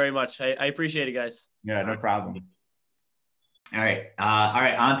 Thank you very much. I appreciate it, guys. Yeah, no problem. All right.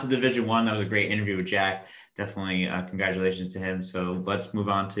 On to Division I. That was a great interview with Jack. Definitely congratulations to him. So let's move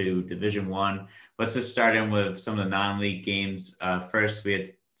on to Division I. Let's just start in with some of the non-league games. First, we had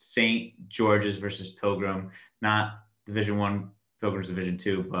St. George's versus Pilgrim, not Division I, Pilgrim's Division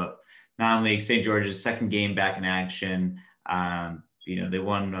II, but non-league. St. George's second game back in action. They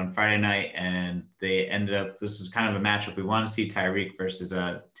won on Friday night, and they ended up, this is kind of a matchup. We want to see Tyreek versus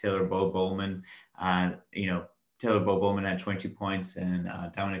Taylor Bowman. Taylor Bowman had 22 points, and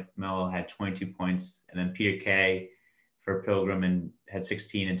Dominic Mello had 22 points. And then Peter Kay for Pilgrim and had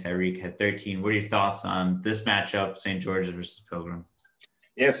 16, and Tyreek had 13. What are your thoughts on this matchup, St. George's versus Pilgrim?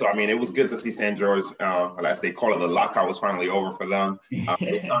 Yeah, so it was good to see St. George, as they call it, the lockout was finally over for them. They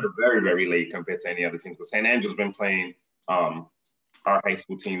started very, very late compared to any other team. Because St. Andrew's been playing our high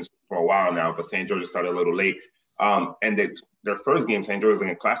school teams for a while now, but St. George started a little late. And their first game, St. George's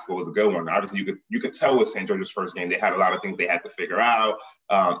in Classical, was a good one. Obviously, you could tell with St. George's first game, they had a lot of things they had to figure out.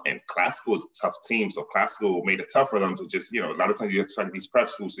 And Classical is a tough team, so Classical made it tough for them to just, a lot of times you expect these prep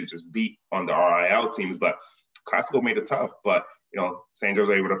schools to just beat on the RIL teams, but Classical made it tough. But St. George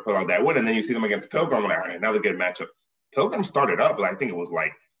was able to pull out that win, and then you see them against Pilgrim, and all right, another good matchup. Pilgrim started up, but I think it was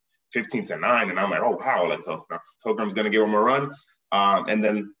like 15-9, and I'm like, oh wow, so Pilgrim's gonna give them a run. And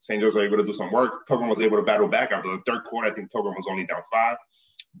then St. George was able to do some work. Pilgrim was able to battle back after the third quarter. I think Pilgrim was only down 5.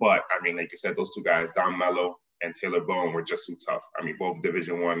 But, like you said, those two guys, Don Mello and Taylor Bowen, were just too tough. Both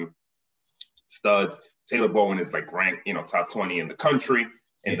Division I studs. Taylor Bowen is ranked, top 20 in the country.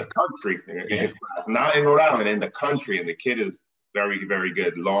 It's not in Rhode Island, in the country. And the kid is very, very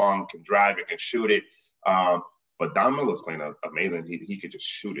good. Long, can drive it, can shoot it. But Don Mello's playing amazing. He could just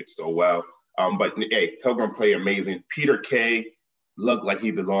shoot it so well. But, hey, Pilgrim played amazing. Peter Kay looked like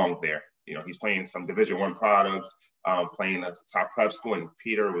he belonged there. He's playing some Division I products, playing at the top prep school, and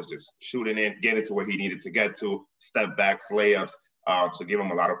Peter was just shooting it, getting to where he needed to get to, step backs, layups. So give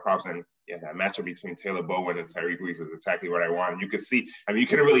him a lot of props. And yeah, that matchup between Taylor Bowen and Tyreek Reese is exactly what I wanted. You could see, you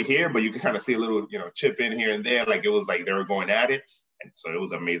couldn't really hear, but you could kind of see a little, chip in here and there. Like it was like they were going at it. And so it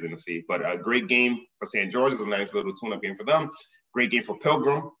was amazing to see. But a great game for St. George. It's a nice little tune-up game for them. Great game for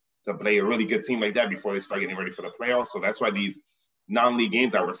Pilgrim to play a really good team like that before they start getting ready for the playoffs. So that's why these non-league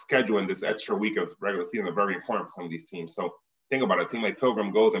games that were scheduled in this extra week of regular season are very important for some of these teams. So think about it. A team like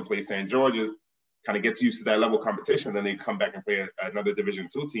Pilgrim goes and plays St. George's, kind of gets used to that level of competition, then they come back and play another Division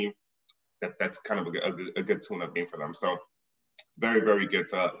II team. That's kind of a good tune-up game for them. So very, very good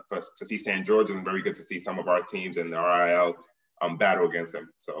for to see St. George's, and very good to see some of our teams in the RIL battle against them.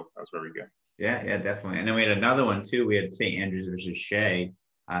 So that's very good. Yeah, definitely. And then we had another one too. We had St. Andrews versus Shea.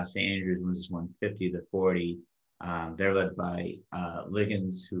 St. Andrews was 150-40. They're led by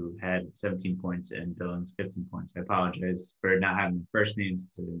Liggins, who had 17 points, and Billings 15 points. I apologize for not having the first names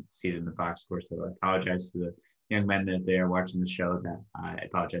because I didn't see it in the box score. So I apologize to the young men that they are watching the show. That I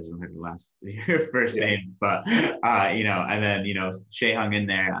apologize, I don't have the last first names, but and then Shea hung in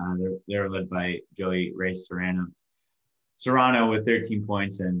there. They're led by Joey Ray Serrano with 13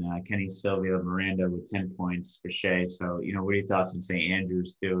 points, and Kenny Silvio Miranda with 10 points for Shea. So, what are your thoughts on St.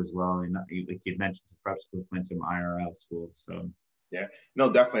 Andrews too as well? And like you'd mentioned, some prep schools playing some IRL schools. So yeah, no,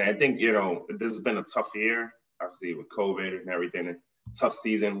 definitely. I think this has been a tough year, obviously with COVID and everything. And tough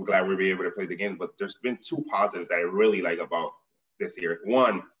season. I'm glad we'll be able to play the games, but there's been 2 positives that I really like about this year.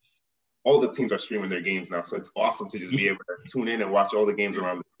 One, all the teams are streaming their games now, so it's awesome to just be able to tune in and watch all the games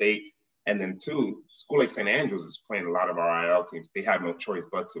around the state. And then 2, school like St. Andrews is playing a lot of our IL teams. They have no choice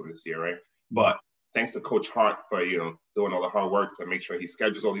but to this year, right? But thanks to Coach Hart for, doing all the hard work to make sure he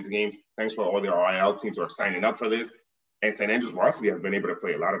schedules all these games. Thanks for all the RIL teams who are signing up for this. And St. Andrews varsity has been able to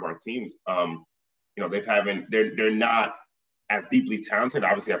play a lot of our teams. They're not as deeply talented,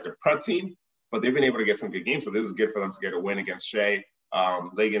 obviously, as their prep team, but they've been able to get some good games. So this is good for them to get a win against Shea.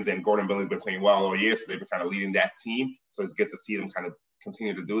 Liggins and Gordon Billings been playing well all year, so they've been kind of leading that team. So it's good to see them kind of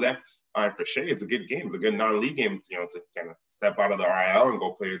continue to do that. And for Shea, it's a good game. It's a good non-league game, to kind of step out of the RIL and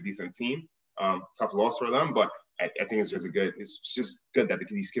go play a decent team. Tough loss for them, but I think it's just good that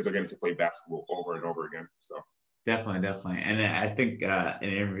these kids are getting to play basketball over and over again. So definitely. And I think in an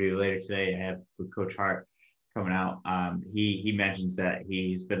interview later today, I have with Coach Hart coming out. He mentions that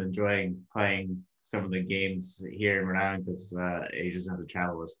he's been enjoying playing some of the games here in Rhode Island because he doesn't have to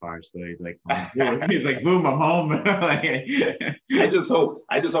travel as far. So he's like, boom, I'm home. I just hope,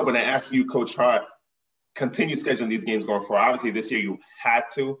 when I ask you, Coach Hart, continue scheduling these games going forward. Obviously, this year you had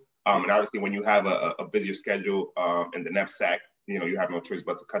to. And obviously, when you have a busier schedule in the NEPSAC, you have no choice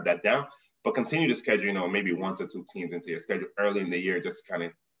but to cut that down. But continue to schedule, maybe 1 to 2 teams into your schedule early in the year, just kind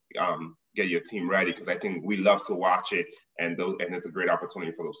of get your team ready, because I think we love to watch it, and it's a great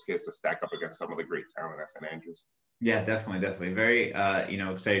opportunity for those kids to stack up against some of the great talent at St. Andrews. Yeah, definitely. Very,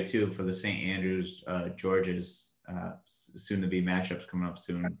 excited too for the St. Andrews Georges soon-to-be matchups coming up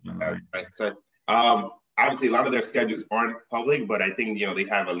soon. Obviously, a lot of their schedules aren't public, but I think, they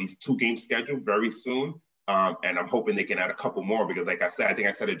have at least 2 games scheduled very soon. And I'm hoping they can add a couple more, because like I said, I think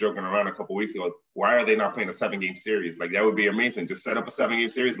I said it joking around a couple weeks ago, why are they not playing a 7-game series? Like, that would be amazing. Just set up a 7-game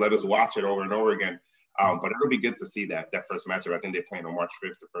series, let us watch it over and over again. But it'll be good to see that first matchup. I think they're playing on March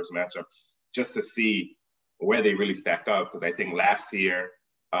 5th, the first matchup, just to see where they really stack up. Because I think last year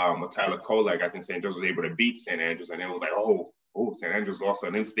with Tyler Kolek, I think St. Andrews was able to beat St. Andrews, and it was like, oh, St. Andrews lost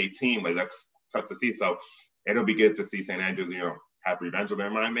an in-state team. Like, that's tough to see. So it'll be good to see St. Andrews, have revenge on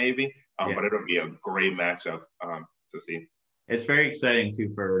their mind maybe. But it'll be a great matchup to see. It's very exciting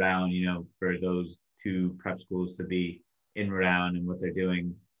too for Rhode Island, for those 2 prep schools to be in Rhode Island and what they're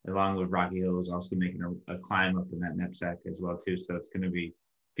doing, along with Rocky Hill is also making a climb up in that NEPSAC as well too. So it's going to be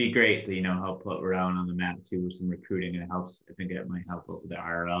great to, help put Rhode Island on the map too with some recruiting, and I think it might help with the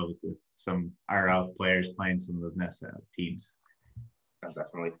RL, with some RL players playing some of those NEPSAC teams.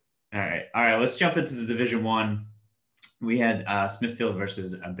 Definitely. All right. Let's jump into the Division I. We had Smithfield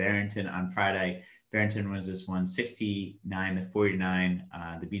versus Barrington on Friday. Barrington wins this one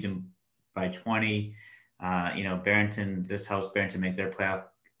 69-49. They beat them by 20. Barrington, this helps Barrington make their playoff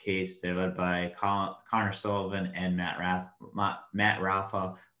case. They're led by Connor Sullivan and Matt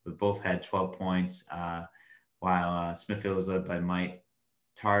Rafa, who both had 12 points, while Smithfield was led by Mike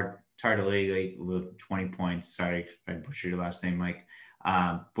Tardelli with 20 points. Sorry if I butchered your last name, Mike.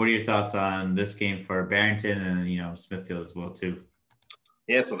 What are your thoughts on this game for Barrington and Smithfield as well too?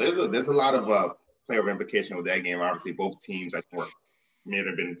 Yeah, so there's a lot of player implication with that game. Obviously, both teams I think may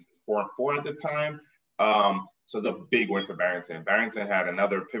have been 4-4 at the time. So it's a big win for Barrington. Barrington had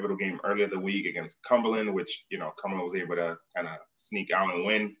another pivotal game earlier the week against Cumberland, which Cumberland was able to kind of sneak out and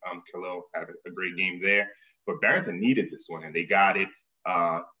win. Khalil had a great game there, but Barrington needed this one and they got it.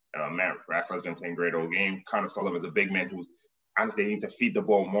 Matt Raffler's been playing great all game. Connor Sullivan's a big man who's honestly, they need to feed the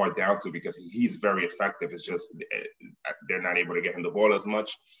ball more down to, because he's very effective. It's just they're not able to get him the ball as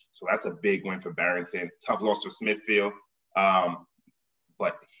much. So that's a big win for Barrington. Tough loss for Smithfield,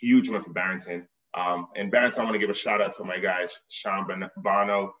 but huge win for Barrington. And Barrington, I want to give a shout out to my guy, Sean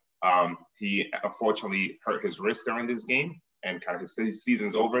Bono. He unfortunately hurt his wrist during this game, and kind of his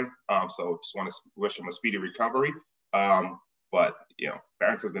season's over. So just want to wish him a speedy recovery. But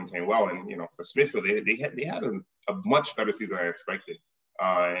Barrington's been playing well, and for Smithfield, they had a much better season than I expected.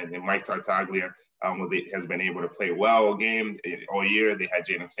 And Mike Tartaglia has been able to play well all year. They had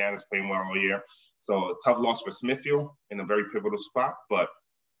Jaden Sanders playing well all year. So a tough loss for Smithfield in a very pivotal spot, but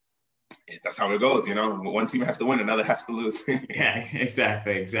that's how it goes. One team has to win, another has to lose. Yeah,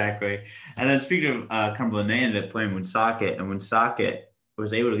 exactly. And then speaking of Cumberland, they ended up playing Woonsocket, and Woonsocket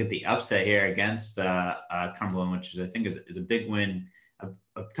was able to get the upset here against Cumberland, which I think is a big win.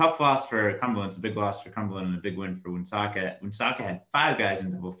 A tough loss for Cumberland. It's a big loss for Cumberland and a big win for Woonsocket. Woonsocket had 5 guys in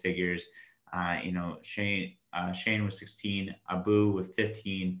double figures. Shane with 16, Abu with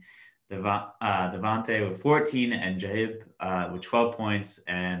 15, Devante with 14, and Jahib with 12 points,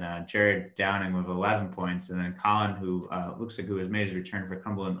 and Jared Downing with 11 points. And then Colin, who looks like who has made his return for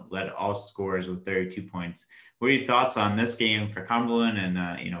Cumberland, led all scorers with 32 points. What are your thoughts on this game for Cumberland and,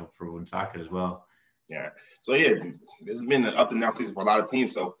 for Woonsocket as well? Yeah. So, this has been an up and down season for a lot of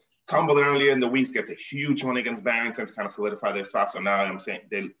teams. So Cumberland earlier in the week gets a huge one against Barrington to kind of solidify their spot. So now I'm saying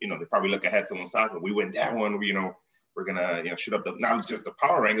they probably look ahead to Woonsocket. We win that one. We're gonna shoot up not just the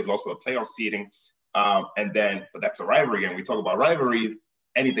power rankings, but also the playoff seeding. But that's a rivalry game. We talk about rivalries,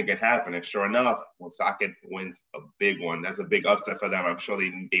 anything can happen. And sure enough, Woonsocket wins a big one. That's a big upset for them. I'm sure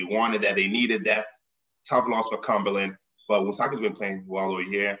they wanted that. They needed that. Tough loss for Cumberland. But Woonsocket's been playing well all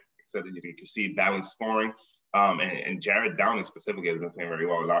year. Except that you can see balanced scoring. And Jared Downing specifically has been playing very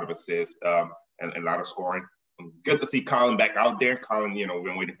well. A lot of assists and a lot of scoring. Good to see Colin back out there. Colin, we've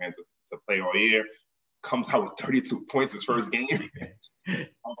been waiting for him to play all year. Comes out with 32 points his first game.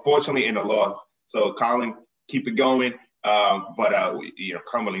 Unfortunately, in a loss. So Colin, keep it going. But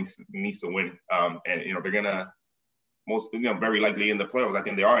Cumberland needs to win. And they're gonna very likely in the playoffs. I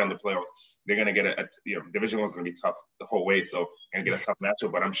think they are in the playoffs. They're gonna get Division One's gonna be tough the whole way. So they're gonna get a tough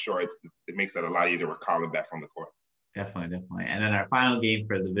matchup. But I'm sure it makes it a lot easier with Colin back on the court. Definitely. And then our final game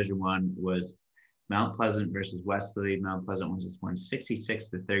for Division One was Mount Pleasant versus Wesley. Mount Pleasant won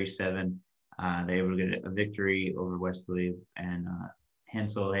 66-37. They were able to get a victory over Wesley, and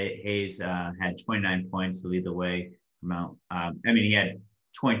Hansel Hayes had 29 points to lead the way for Mount. He had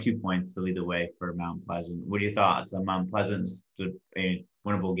 22 points to lead the way for Mount Pleasant. What are your thoughts on Mount Pleasant's a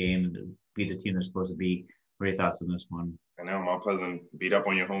winnable game to beat the team they're supposed to beat? What are your thoughts on this one? I know Mount Pleasant beat up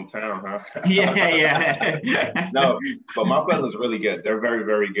on your hometown, huh? Yeah. No, but Mount Pleasant's really good. They're very,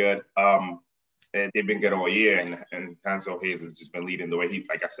 very good. And they've been good all year, and Hansel Hayes has just been leading the way.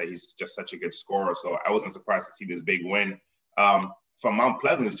 Like I said, he's just such a good scorer. So I wasn't surprised to see this big win. For Mount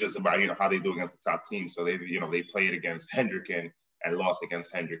Pleasant, it's just about how they do against the top team. So they played against Hendricken and lost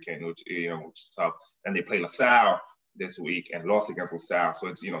against Hendricken, which is tough. And they play LaSalle this week and lost against LaSalle. So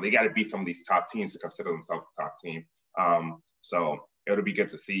it's they got to beat some of these top teams to consider themselves a top team. So it'll be good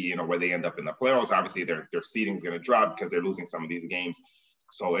to see where they end up in the playoffs. Obviously, their seeding is going to drop because they're losing some of these games.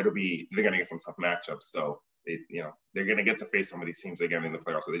 So they're going to get some tough matchups. So they're going to get to face some of these teams again in the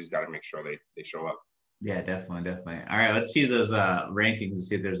playoffs. So they just got to make sure they show up. Yeah, definitely. All right, let's see those rankings and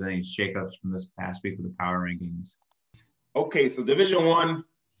see if there's any shakeups from this past week with the power rankings. Okay, so Division One,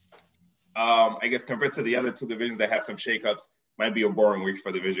 I guess compared to the other two divisions that have some shakeups, might be a boring week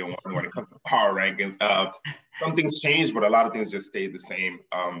for Division One when it comes to power rankings. Some things changed, but a lot of things just stayed the same.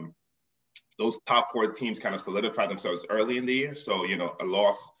 Those top four teams kind of solidified themselves early in the year. So, a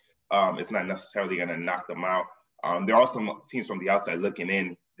loss is not necessarily going to knock them out. There are some teams from the outside looking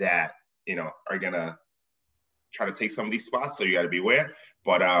in that, are going to try to take some of these spots. So you got to beware,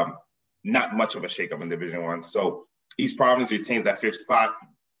 but not much of a shakeup in Division One. So East Providence retains that fifth spot.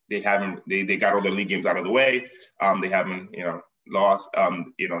 They got all their league games out of the way. They haven't, lost.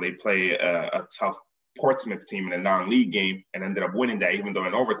 They play a tough Portsmouth team in a non-league game and ended up winning that, even though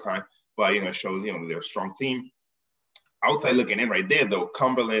in overtime. But it shows they're a strong team. Outside looking in right there, though,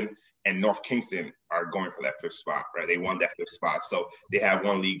 Cumberland and North Kingston are going for that fifth spot, right? They won that fifth spot, so they have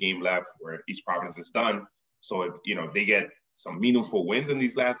one league game left where East Providence is done. So if they get some meaningful wins in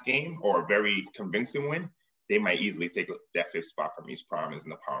these last game or a very convincing win, they might easily take that fifth spot from East Providence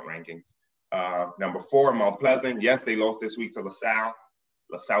in the power rankings. Number 4, Mount Pleasant. Yes, they lost this week to LaSalle.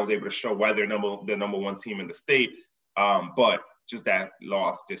 LaSalle was able to show why they're the number one team in the state, but just that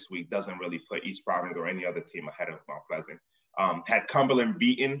loss this week doesn't really put East Providence or any other team ahead of Mount Pleasant. Had Cumberland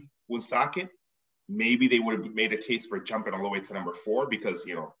beaten Woonsocket, maybe they would have made a case for jumping all the way to number 4 because,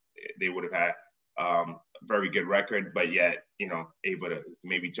 they would have had a very good record, but yet, able to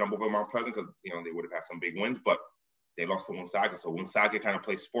maybe jump over Mount Pleasant because, they would have had some big wins, but they lost to Woonsocket. So Woonsocket kind of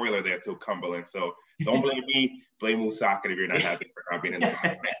plays spoiler there to Cumberland. So don't blame me, blame Woonsocket if you're not happy for not being in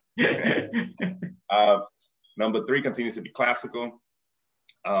the Number 3 continues to be Classical.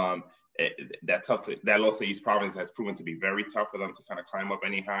 That loss to East Providence has proven to be very tough for them to kind of climb up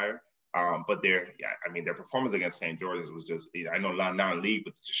any higher. But their performance against St. George's was just, I know non-league,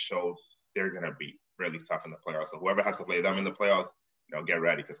 but it just showed they're going to be really tough in the playoffs. So whoever has to play them in the playoffs, get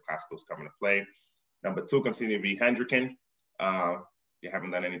ready because Classical's coming to play. Number 2 continue to be Hendricken. They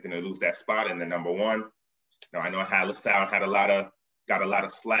haven't done anything to lose that spot. And then number 1, I know LaSalle got a lot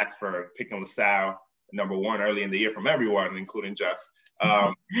of slack for picking LaSalle number 1 early in the year from everyone, including Jeff.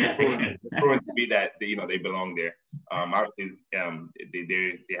 Proven to be that they belong there. Obviously,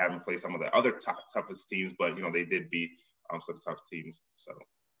 they haven't played some of the other toughest teams, but they did beat some tough teams. So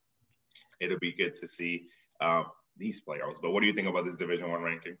it'll be good to see these playoffs. But what do you think about this Division One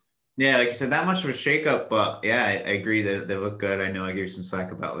rankings? Yeah, like you said, not much of a shakeup, but yeah, I agree that they look good. I know I gave some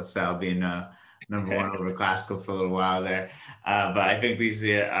slack about LaSalle being number 1 over Classical for a little while there, but I think these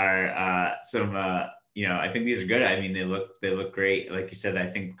are some. I think these are good. I mean, they look great. Like you said, I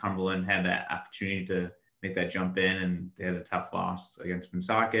think Cumberland had that opportunity to make that jump in, and they had a tough loss against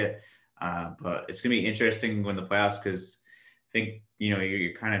Woonsocket. But it's gonna be interesting when the playoffs, because I think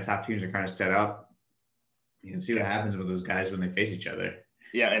your kind of top teams are kind of set up. You can see what happens with those guys when they face each other.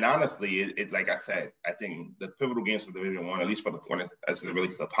 Yeah, and honestly, it like I said, I think the pivotal games for Division One, at least for the point as it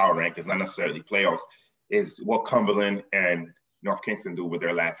relates to the power rankings, not necessarily playoffs, is what Cumberland and North Kingston do with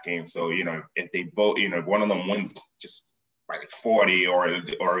their last game. So if they both, if one of them wins just by like 40 or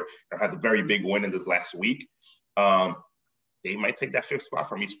has a very big win in this last week, they might take that fifth spot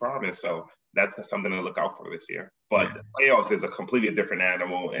from East Providence. So that's something to look out for this year. But the playoffs is a completely different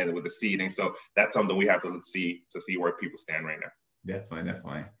animal, and with the seeding, so that's something we have to see where people stand right now.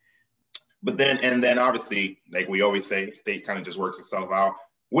 Definitely. But then obviously, like we always say, state kind of just works itself out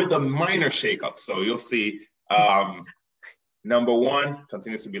with a minor shakeup. So you'll see number one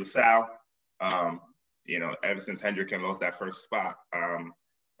continues to be LaSalle. Ever since Hendricken lost that first spot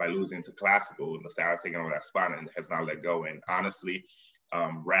by losing to Classical, LaSalle has taken over that spot and has not let go. And honestly,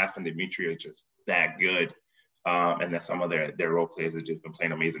 Raph and Dimitri are just that good. And then some of their role players have just been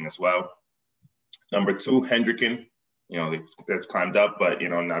playing amazing as well. Number two, Hendricken. They've climbed up, but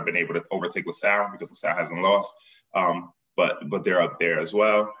not been able to overtake LaSalle because LaSalle hasn't lost. But they're up there as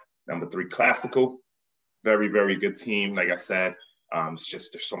well. Number three, Classical, very, very good team. Like I said, it's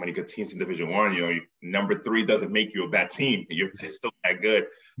just there's so many good teams in Division One. Number three doesn't make you a bad team. You're still that good.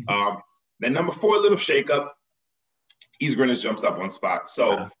 Then number four, a little shakeup. East Greenwich jumps up one spot.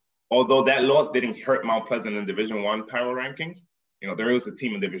 So although that loss didn't hurt Mount Pleasant in Division One power rankings, there is a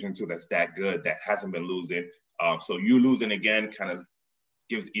team in Division Two that's that good that hasn't been losing. So you losing again kind of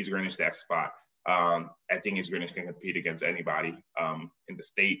gives East Greenwich that spot. I think East Greenwich can compete against anybody in the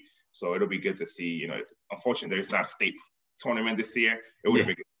state. So it'll be good to see, unfortunately, there's not a state tournament this year. It would have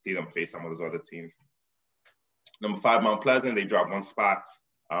been good to see them face some of those other teams. Number five, Mount Pleasant, they dropped one spot.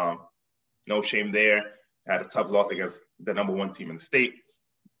 No shame there. Had a tough loss against the number one team in the state.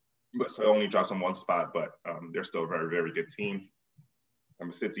 But so it only drops them one spot, but they're still a very, very good team.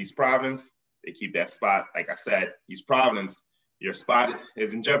 Number six, East Providence. They keep that spot. Like I said, East Providence, your spot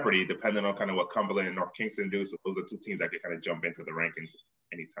is in jeopardy depending on kind of what Cumberland and North Kingston do. So those are two teams that can kind of jump into the rankings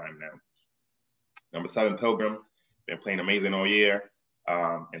anytime now. Number seven, Pilgrim, been playing amazing all year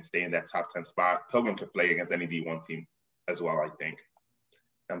and stay in that top 10 spot. Pilgrim could play against any D1 team as well, I think.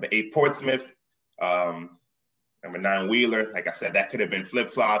 Number eight, Portsmouth. Number nine, Wheeler. Like I said, that could have been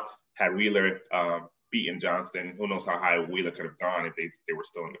flip-flopped had Wheeler beaten Johnson. Who knows how high Wheeler could have gone if they were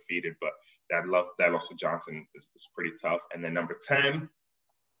still undefeated, but that loss to Johnson is pretty tough. And then number 10,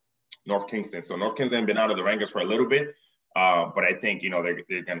 North Kingston. So North Kingston been out of the rankings for a little bit, but I think, they're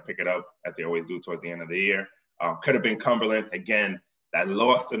going to pick it up as they always do towards the end of the year. Could have been Cumberland. Again, that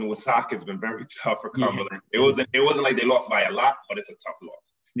loss to Woonsocket has been very tough for Cumberland. It wasn't like they lost by a lot, but it's a tough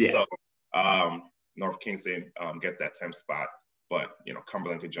loss. Yeah. So North Kingston gets that 10th spot, but,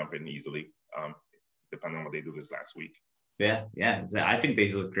 Cumberland could jump in easily depending on what they do this last week. Yeah. I think they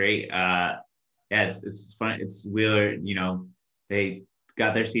look great. It's fun. It's Wheeler, they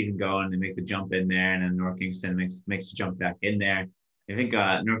got their season going. They make the jump in there, and then North Kingston makes the jump back in there. I think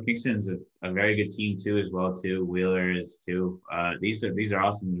North Kingston is a very good team too, as well too. Wheeler is too. These are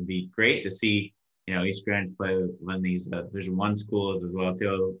awesome. It'd be great to see, East Greenwich play one of these Division One schools as well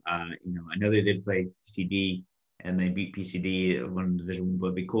too. I know they did play PCD and they beat PCD one Division, but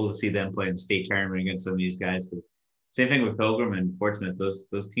it'd be cool to see them play in the state tournament against some of these guys. Same thing with Pilgrim and Portsmouth.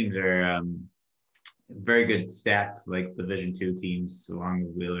 Those teams are very good stacked, like Division Two teams along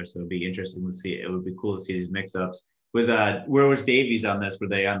with Wheeler. So it'd be interesting to see. It would be cool to see these mix-ups. Where was Davies on this? Were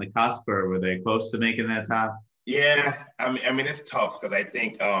they on the cusp or were they close to making that top? Yeah, I mean it's tough because I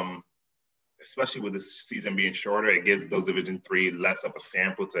think, especially with this season being shorter, it gives those Division Three less of a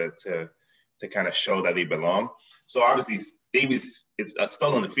sample to kind of show that they belong. So obviously Davies is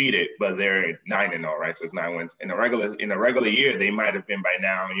still undefeated, but they're 9-0, right? So it's 9 wins. In a regular year, they might have been by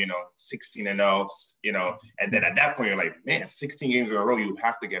now, 16-0, and then at that point you're like, man, 16 games in a row, you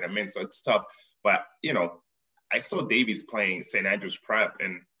have to get them in. So it's tough. But I saw Davies playing St. Andrews Prep,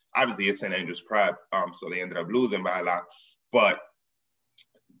 and obviously it's St. Andrews Prep, so they ended up losing by a lot. But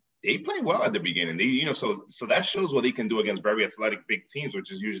they played well at the beginning. They, so that shows what they can do against very athletic big teams,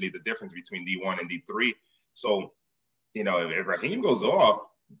 which is usually the difference between D1 and D3. So, if Raheem goes off,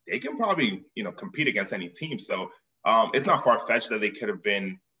 they can probably, compete against any team. So it's not far-fetched that they could have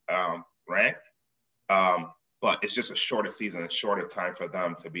been ranked, but it's just a shorter season, a shorter time for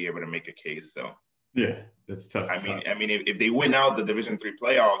them to be able to make a case. So yeah, that's tough. I mean, if they win out the Division III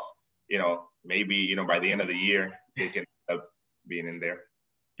playoffs, maybe by the end of the year they can end up being in there.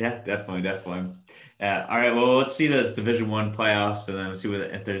 Yeah, definitely. All right, well, let's see those Division I playoffs, and then we'll see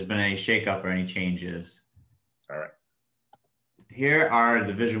if there's been any shakeup or any changes. All right. Here are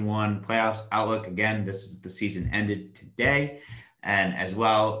Division I playoffs outlook. Again, this is the season ended today, and as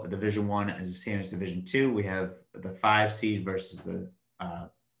well, Division I is the same as Division II. We have the 5 seed versus the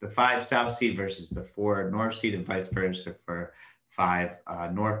the 5 South seed versus the 4 North seed, and vice versa for 5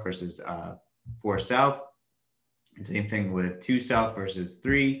 North versus 4 South. And same thing with 2 South versus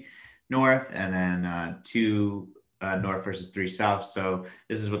 3 North, and then 2 North versus 3 South. So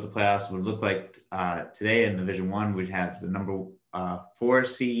this is what the playoffs would look like today. In Division 1, we'd have the number 4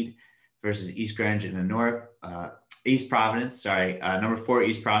 seed versus East Greenwich in the North. East Providence, number 4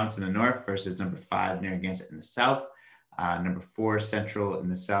 East Providence in the North versus number 5 Narragansett in the South. Number 4 Central in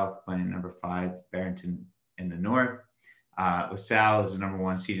the South playing number 5 Barrington in the North. LaSalle is the number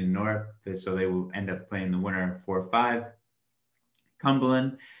 1 seed in the North, so they will end up playing the winner of 4-5.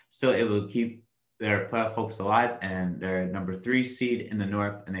 Cumberland still able to keep their playoff hopes alive, and they're number 3 seed in the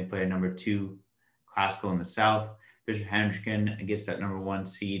North, and they play a number 2 Classical in the South. Bishop Hendricken gets that number 1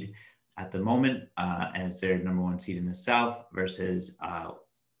 seed at the moment as their number 1 seed in the South versus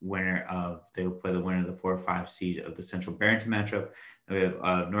they'll play the winner of the 4-5 seed of the Central Barrington matchup. And we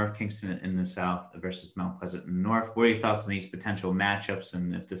have North Kingston in the South versus Mount Pleasant in the North. What are your thoughts on these potential matchups?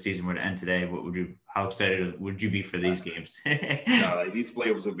 And if the season were to end today, how excited would you be for these games? These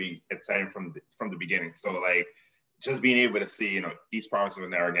playoffs would be exciting from the beginning. So just being able to see, East Providence with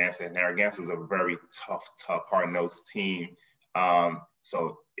Narragansett. Narragansett is a very tough, hard-nosed team.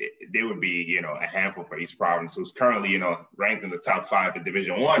 So they would be, a handful for East Providence, who's currently, ranked in the top 5 in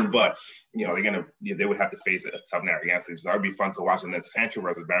Division 1. But, they would have to face a tough Narragansett. So that would be fun to watch. And then Central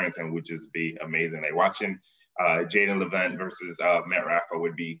versus Barrington would just be amazing. Watching Jaden Levent versus Matt Raffa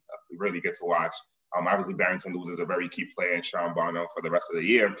would be really good to watch. Obviously, Barrington loses a very key player in Sean Bono for the rest of the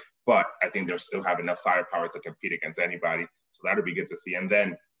year. But I think they'll still have enough firepower to compete against anybody. So that would be good to see. And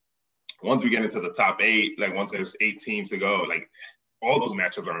then once we get into the top 8, once there's 8 teams to go, all those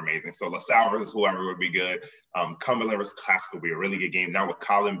matchups are amazing. So LaSalle versus whoever would be good. Cumberland versus Classical would be a really good game. Now with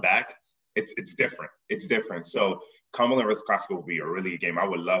Colin back, it's different. It's different. So Cumberland versus Classical would be a really good game. I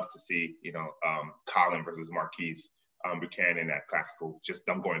would love to see, Colin versus Marquise Buchanan at Classical. Just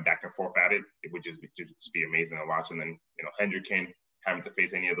them going back and forth at it. It would just be amazing to watch. And then, Hendricken having to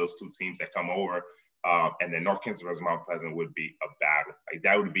face any of those 2 teams that come over. And then North Kingston versus Mount Pleasant would be a battle.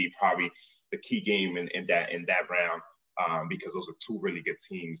 That would be probably the key game in that round. Because those are 2 really good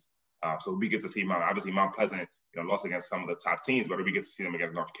teams. So it'd be good to see Mount Pleasant, lost against some of the top teams, but it'd be good to see them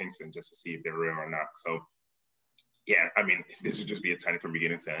against North Kingston just to see if they're real or not. So, yeah, this would just be exciting from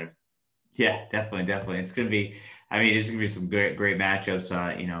beginning to end. Yeah, definitely. It's going to be some great matchups,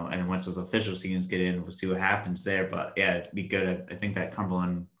 and once those official seasons get in, we'll see what happens there. But yeah, it'd be good. I think that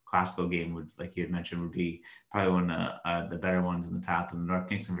Cumberland Classical game would, like you had mentioned, would be probably one of the better ones in the top, and North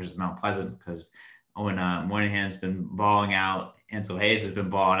Kingston versus Mount Pleasant, because Owen Moynihan's been balling out, Ansel Hayes has been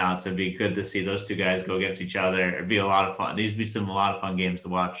balling out, so it'd be good to see those 2 guys go against each other. It'd be a lot of fun. These would be a lot of fun games to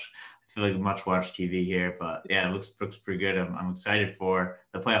watch. I feel like much watch TV here, but yeah, it looks pretty good. I'm excited for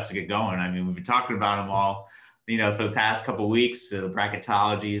the playoffs to get going. We've been talking about them all, for the past couple of weeks. The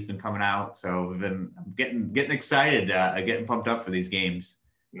bracketology has been coming out, so we've been getting excited, getting pumped up for these games.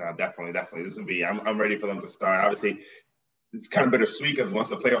 No, definitely. This would be. I'm ready for them to start. Obviously, it's kind of bittersweet because once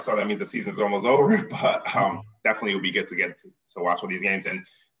the playoffs start, that means the season's almost over. But definitely it would be good to get to watch all these games. And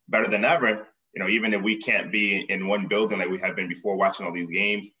better than ever, even if we can't be in one building like we have been before watching all these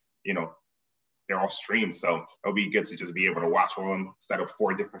games, they're all streamed. So it'll be good to just be able to watch all of them, set up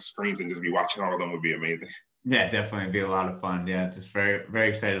 4 different screens and just be watching all of them would be amazing. Yeah, definitely. It'd be a lot of fun. Yeah, just very, very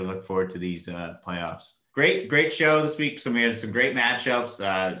excited to look forward to these playoffs. Great show this week. We had some great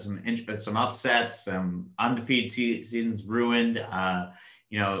matchups, some upsets, some undefeated seasons ruined.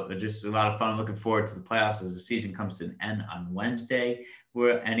 Just a lot of fun. Looking forward to the playoffs as the season comes to an end on Wednesday.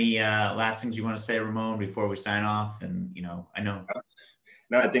 Any last things you want to say, Ramon, before we sign off? And I know.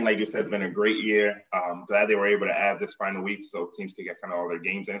 No, I think, like you said, it's been a great year. I'm glad they were able to add this final week so teams could get kind of all their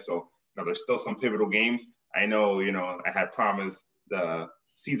games in. So there's still some pivotal games. I know, I had promised the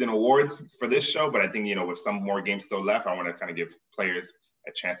season awards for this show, but I think, with some more games still left, I want to kind of give players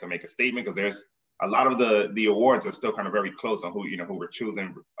a chance to make a statement, because there's a lot of the awards are still kind of very close on who we're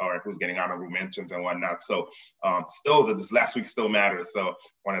choosing or who's getting honorable mentions and whatnot. So still this last week still matters. So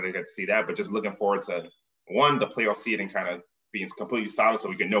wanted to get to see that, but just looking forward to the playoff seeding kind of being completely solid so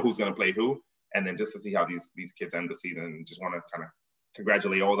we can know who's going to play who. And then just to see how these kids end the season, and just want to kind of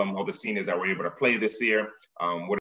congratulate all the seniors that were able to play this year.